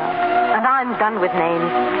 Monseigneur. And I'm done with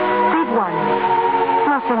names. Save one.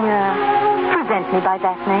 Monseigneur, present me by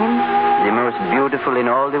that name. The most beautiful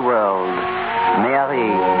in all the world.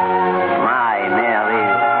 Mary. My Mary.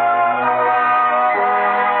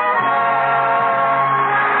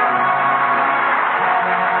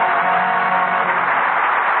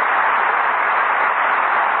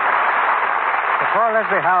 Before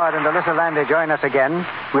Leslie Howard and Alyssa Landy join us again,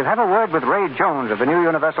 we'll have a word with Ray Jones of the new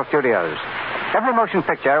Universal Studios. Every motion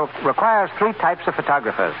picture requires 3 types of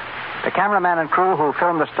photographers. The cameraman and crew who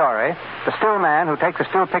film the story, the still man who takes a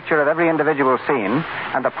still picture of every individual scene,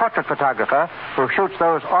 and the portrait photographer who shoots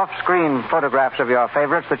those off-screen photographs of your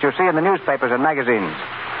favorites that you see in the newspapers and magazines.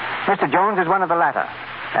 Mr. Jones is one of the latter.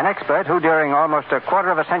 An expert who, during almost a quarter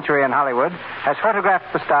of a century in Hollywood, has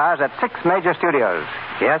photographed the stars at 6 major studios.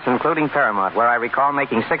 Yes, including Paramount, where I recall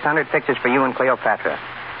making 600 pictures for you and Cleopatra.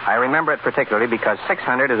 I remember it particularly because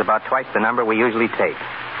 600 is about twice the number we usually take.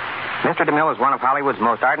 Mr. DeMille is one of Hollywood's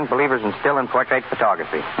most ardent believers in still and portrait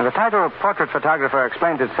photography. Now, the title of portrait photographer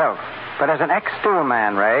explains itself. But as an ex-still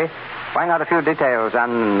man, Ray, why not a few details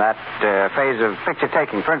on that phase of picture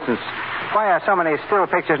taking? For instance, why are so many still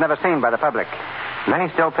pictures never seen by the public?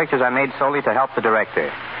 Many still pictures I made solely to help the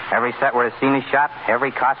director. Every set where a scene is shot,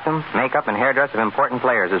 every costume, makeup, and hairdress of important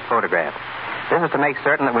players is photographed. This is to make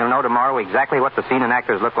certain that we'll know tomorrow exactly what the scene and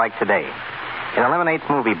actors look like today. It eliminates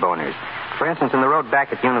movie boners. For instance, in the road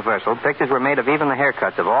back at Universal, pictures were made of even the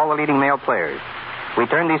haircuts of all the leading male players. We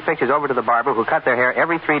turned these pictures over to the barber who cut their hair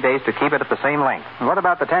every 3 days to keep it at the same length. And what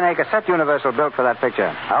about the 10-acre set Universal built for that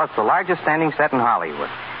picture? Well, it's the largest standing set in Hollywood.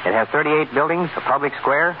 It has 38 buildings, a public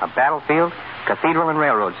square, a battlefield, cathedral, and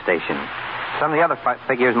railroad station. Some of the other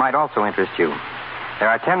figures might also interest you. There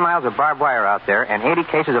are 10 miles of barbed wire out there and 80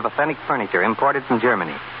 cases of authentic furniture imported from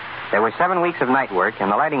Germany. There were 7 weeks of night work, and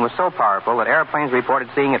the lighting was so powerful that airplanes reported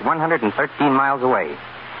seeing it 113 miles away.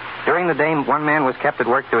 During the day, one man was kept at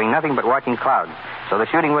work doing nothing but watching clouds, so the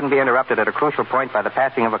shooting wouldn't be interrupted at a crucial point by the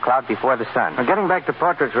passing of a cloud before the sun. Now, getting back to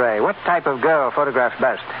portraits, Ray, what type of girl photographs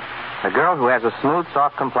best? A girl who has a smooth,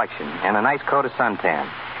 soft complexion and a nice coat of suntan.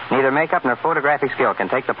 Neither makeup nor photographic skill can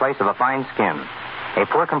take the place of a fine skin. A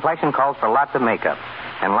poor complexion calls for lots of makeup,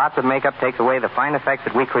 and lots of makeup takes away the fine effects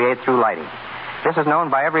that we create through lighting. This is known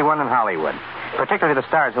by everyone in Hollywood, particularly the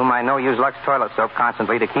stars whom I know use Lux toilet soap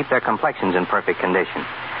constantly to keep their complexions in perfect condition.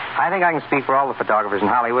 I think I can speak for all the photographers in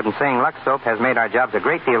Hollywood in saying Lux soap has made our jobs a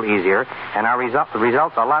great deal easier and our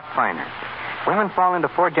results a lot finer. Women fall into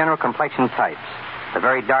 4 general complexion types. The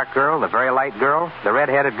very dark girl, the very light girl, the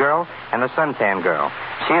red-headed girl, and the suntan girl.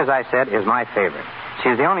 She, as I said, is my favorite. She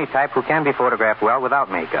is the only type who can be photographed well without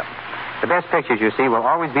makeup. The best pictures, you see, will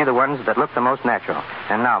always be the ones that look the most natural.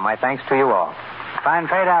 And now, my thanks to you all. Fine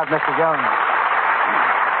fade out, Mr. Jones.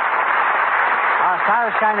 Our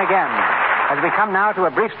stars shine again as we come now to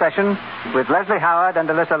a brief session with Leslie Howard and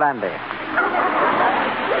Alyssa Landy.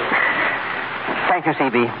 Thank you,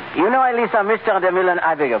 C.B. You know, Elisa, Mr. DeMille and...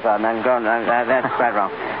 I beg your pardon. That's quite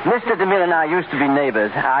wrong. Mr. DeMille and I used to be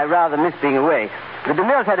neighbors. I rather miss being away. The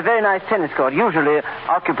DeMilles had a very nice tennis court, usually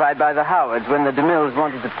occupied by the Howards when the DeMilles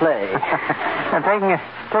wanted to play. And taking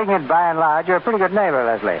it by and large, you're a pretty good neighbor,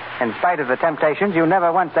 Leslie. In spite of the temptations, you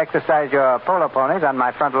never once exercised your polo ponies on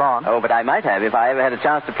my front lawn. Oh, but I might have if I ever had a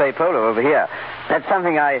chance to play polo over here. That's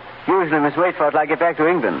something I usually must wait for till I get back to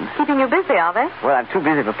England. Keeping you busy, are they? Well, I'm too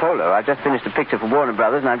busy for polo. I've just finished a picture for Warner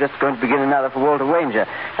Brothers, and I'm just going to begin another for Walter Wanger.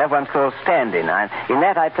 That one's called Stand-In. In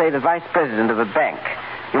that, I play the vice president of a bank.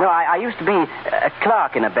 You know, I used to be a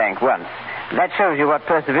clerk in a bank once. That shows you what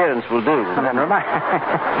perseverance will do.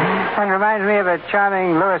 And reminds me of a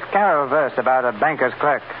charming Lewis Carroll verse about a banker's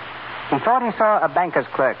clerk. He thought he saw a banker's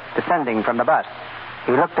clerk descending from the bus.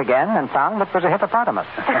 He looked again and found it was a hippopotamus.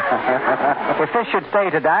 If this should stay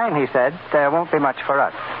to dine, he said, there won't be much for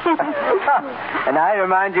us. And I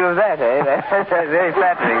remind you of that, eh? That's very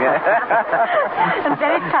flattering. And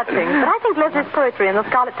very touching. But I think Leslie's poetry in The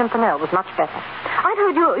Scarlet Pimpernel was much better. I'd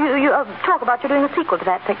heard you talk about you doing a sequel to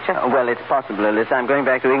that picture. Well, it's possible, Alyssa. I'm going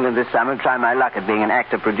back to England this summer to try my luck at being an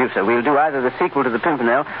actor-producer. We'll do either the sequel to The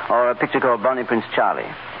Pimpernel or a picture called Bonnie Prince Charlie.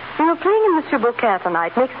 You know, playing in Monsieur Beaucaire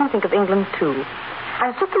tonight makes me think of England, too. I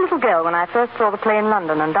was just a little girl when I first saw the play in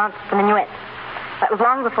London and danced the minuet. That was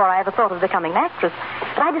long before I ever thought of becoming an actress.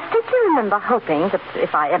 But I distinctly remember hoping that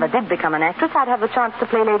if I ever did become an actress, I'd have the chance to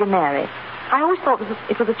play Lady Mary. I always thought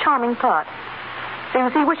it was a charming part. So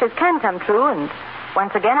you see, wishes can come true, and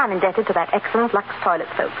once again, I'm indebted to that excellent Lux toilet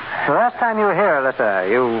soap. The last time you were here, Alyssa,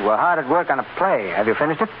 you were hard at work on a play. Have you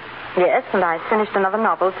finished it? Yes, and I finished another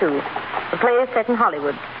novel, too. The play is set in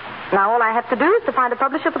Hollywood. Now all I have to do is to find a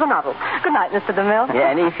publisher for the novel. Good night, Mr. DeMille.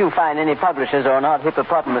 Yeah, and if you find any publishers or an odd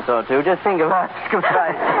hippopotamus or two, just think of us.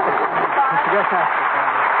 Goodbye.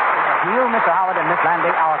 To you, Mr. Howard and Miss Landy,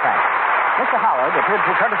 our thanks. Mr. Howard appeared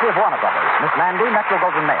through courtesy of Warner Brothers. Miss Landy,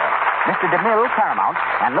 Metro-Goldwyn-Mayer. Mr. DeMille, Paramount.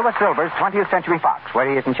 And Louis Silvers, 20th Century Fox, where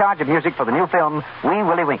he is in charge of music for the new film, Wee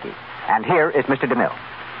Willie Winkie. And here is Mr. DeMille.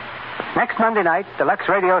 Next Monday night, the Lux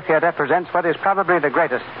Radio Theater presents what is probably the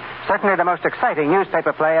greatest, certainly the most exciting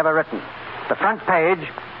newspaper play ever written. The Front Page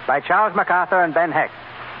by Charles MacArthur and Ben Hecht.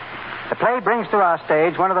 The play brings to our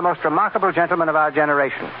stage one of the most remarkable gentlemen of our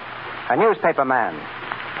generation, a newspaper man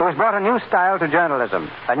who has brought a new style to journalism,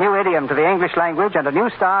 a new idiom to the English language, and a new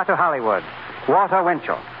star to Hollywood, Walter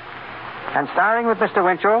Winchell. And starring with Mr.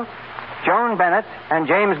 Winchell, Joan Bennett and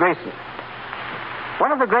James Gleason.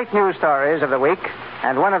 One of the great news stories of the week,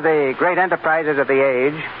 and one of the great enterprises of the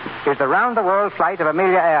age, is the round-the-world flight of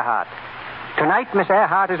Amelia Earhart. Tonight, Miss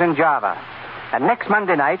Earhart is in Java. And next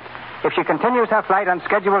Monday night, if she continues her flight on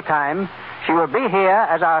scheduled time, she will be here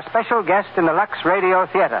as our special guest in the Lux Radio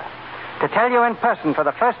Theater to tell you in person for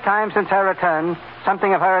the first time since her return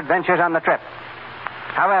something of her adventures on the trip.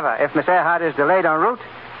 However, if Miss Earhart is delayed en route,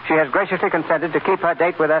 she has graciously consented to keep her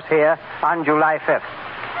date with us here on July 5th.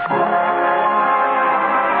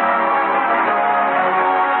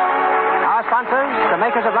 Sponsors, the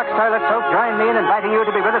makers of Lux Toilet Soap, join me in inviting you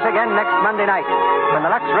to be with us again next Monday night when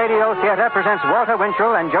the Lux Radio Theater presents Walter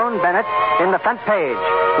Winchell and Joan Bennett in The Front Page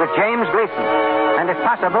with James Gleason. And if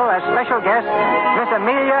possible, as special guest, Miss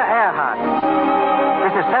Amelia Earhart.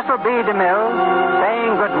 This is Cecil B. DeMille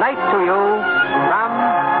saying good night to you from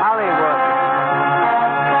Hollywood.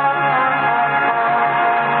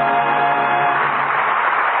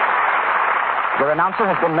 Your announcer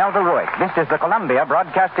has been Melville Ruick. This is the Columbia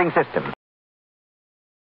Broadcasting System.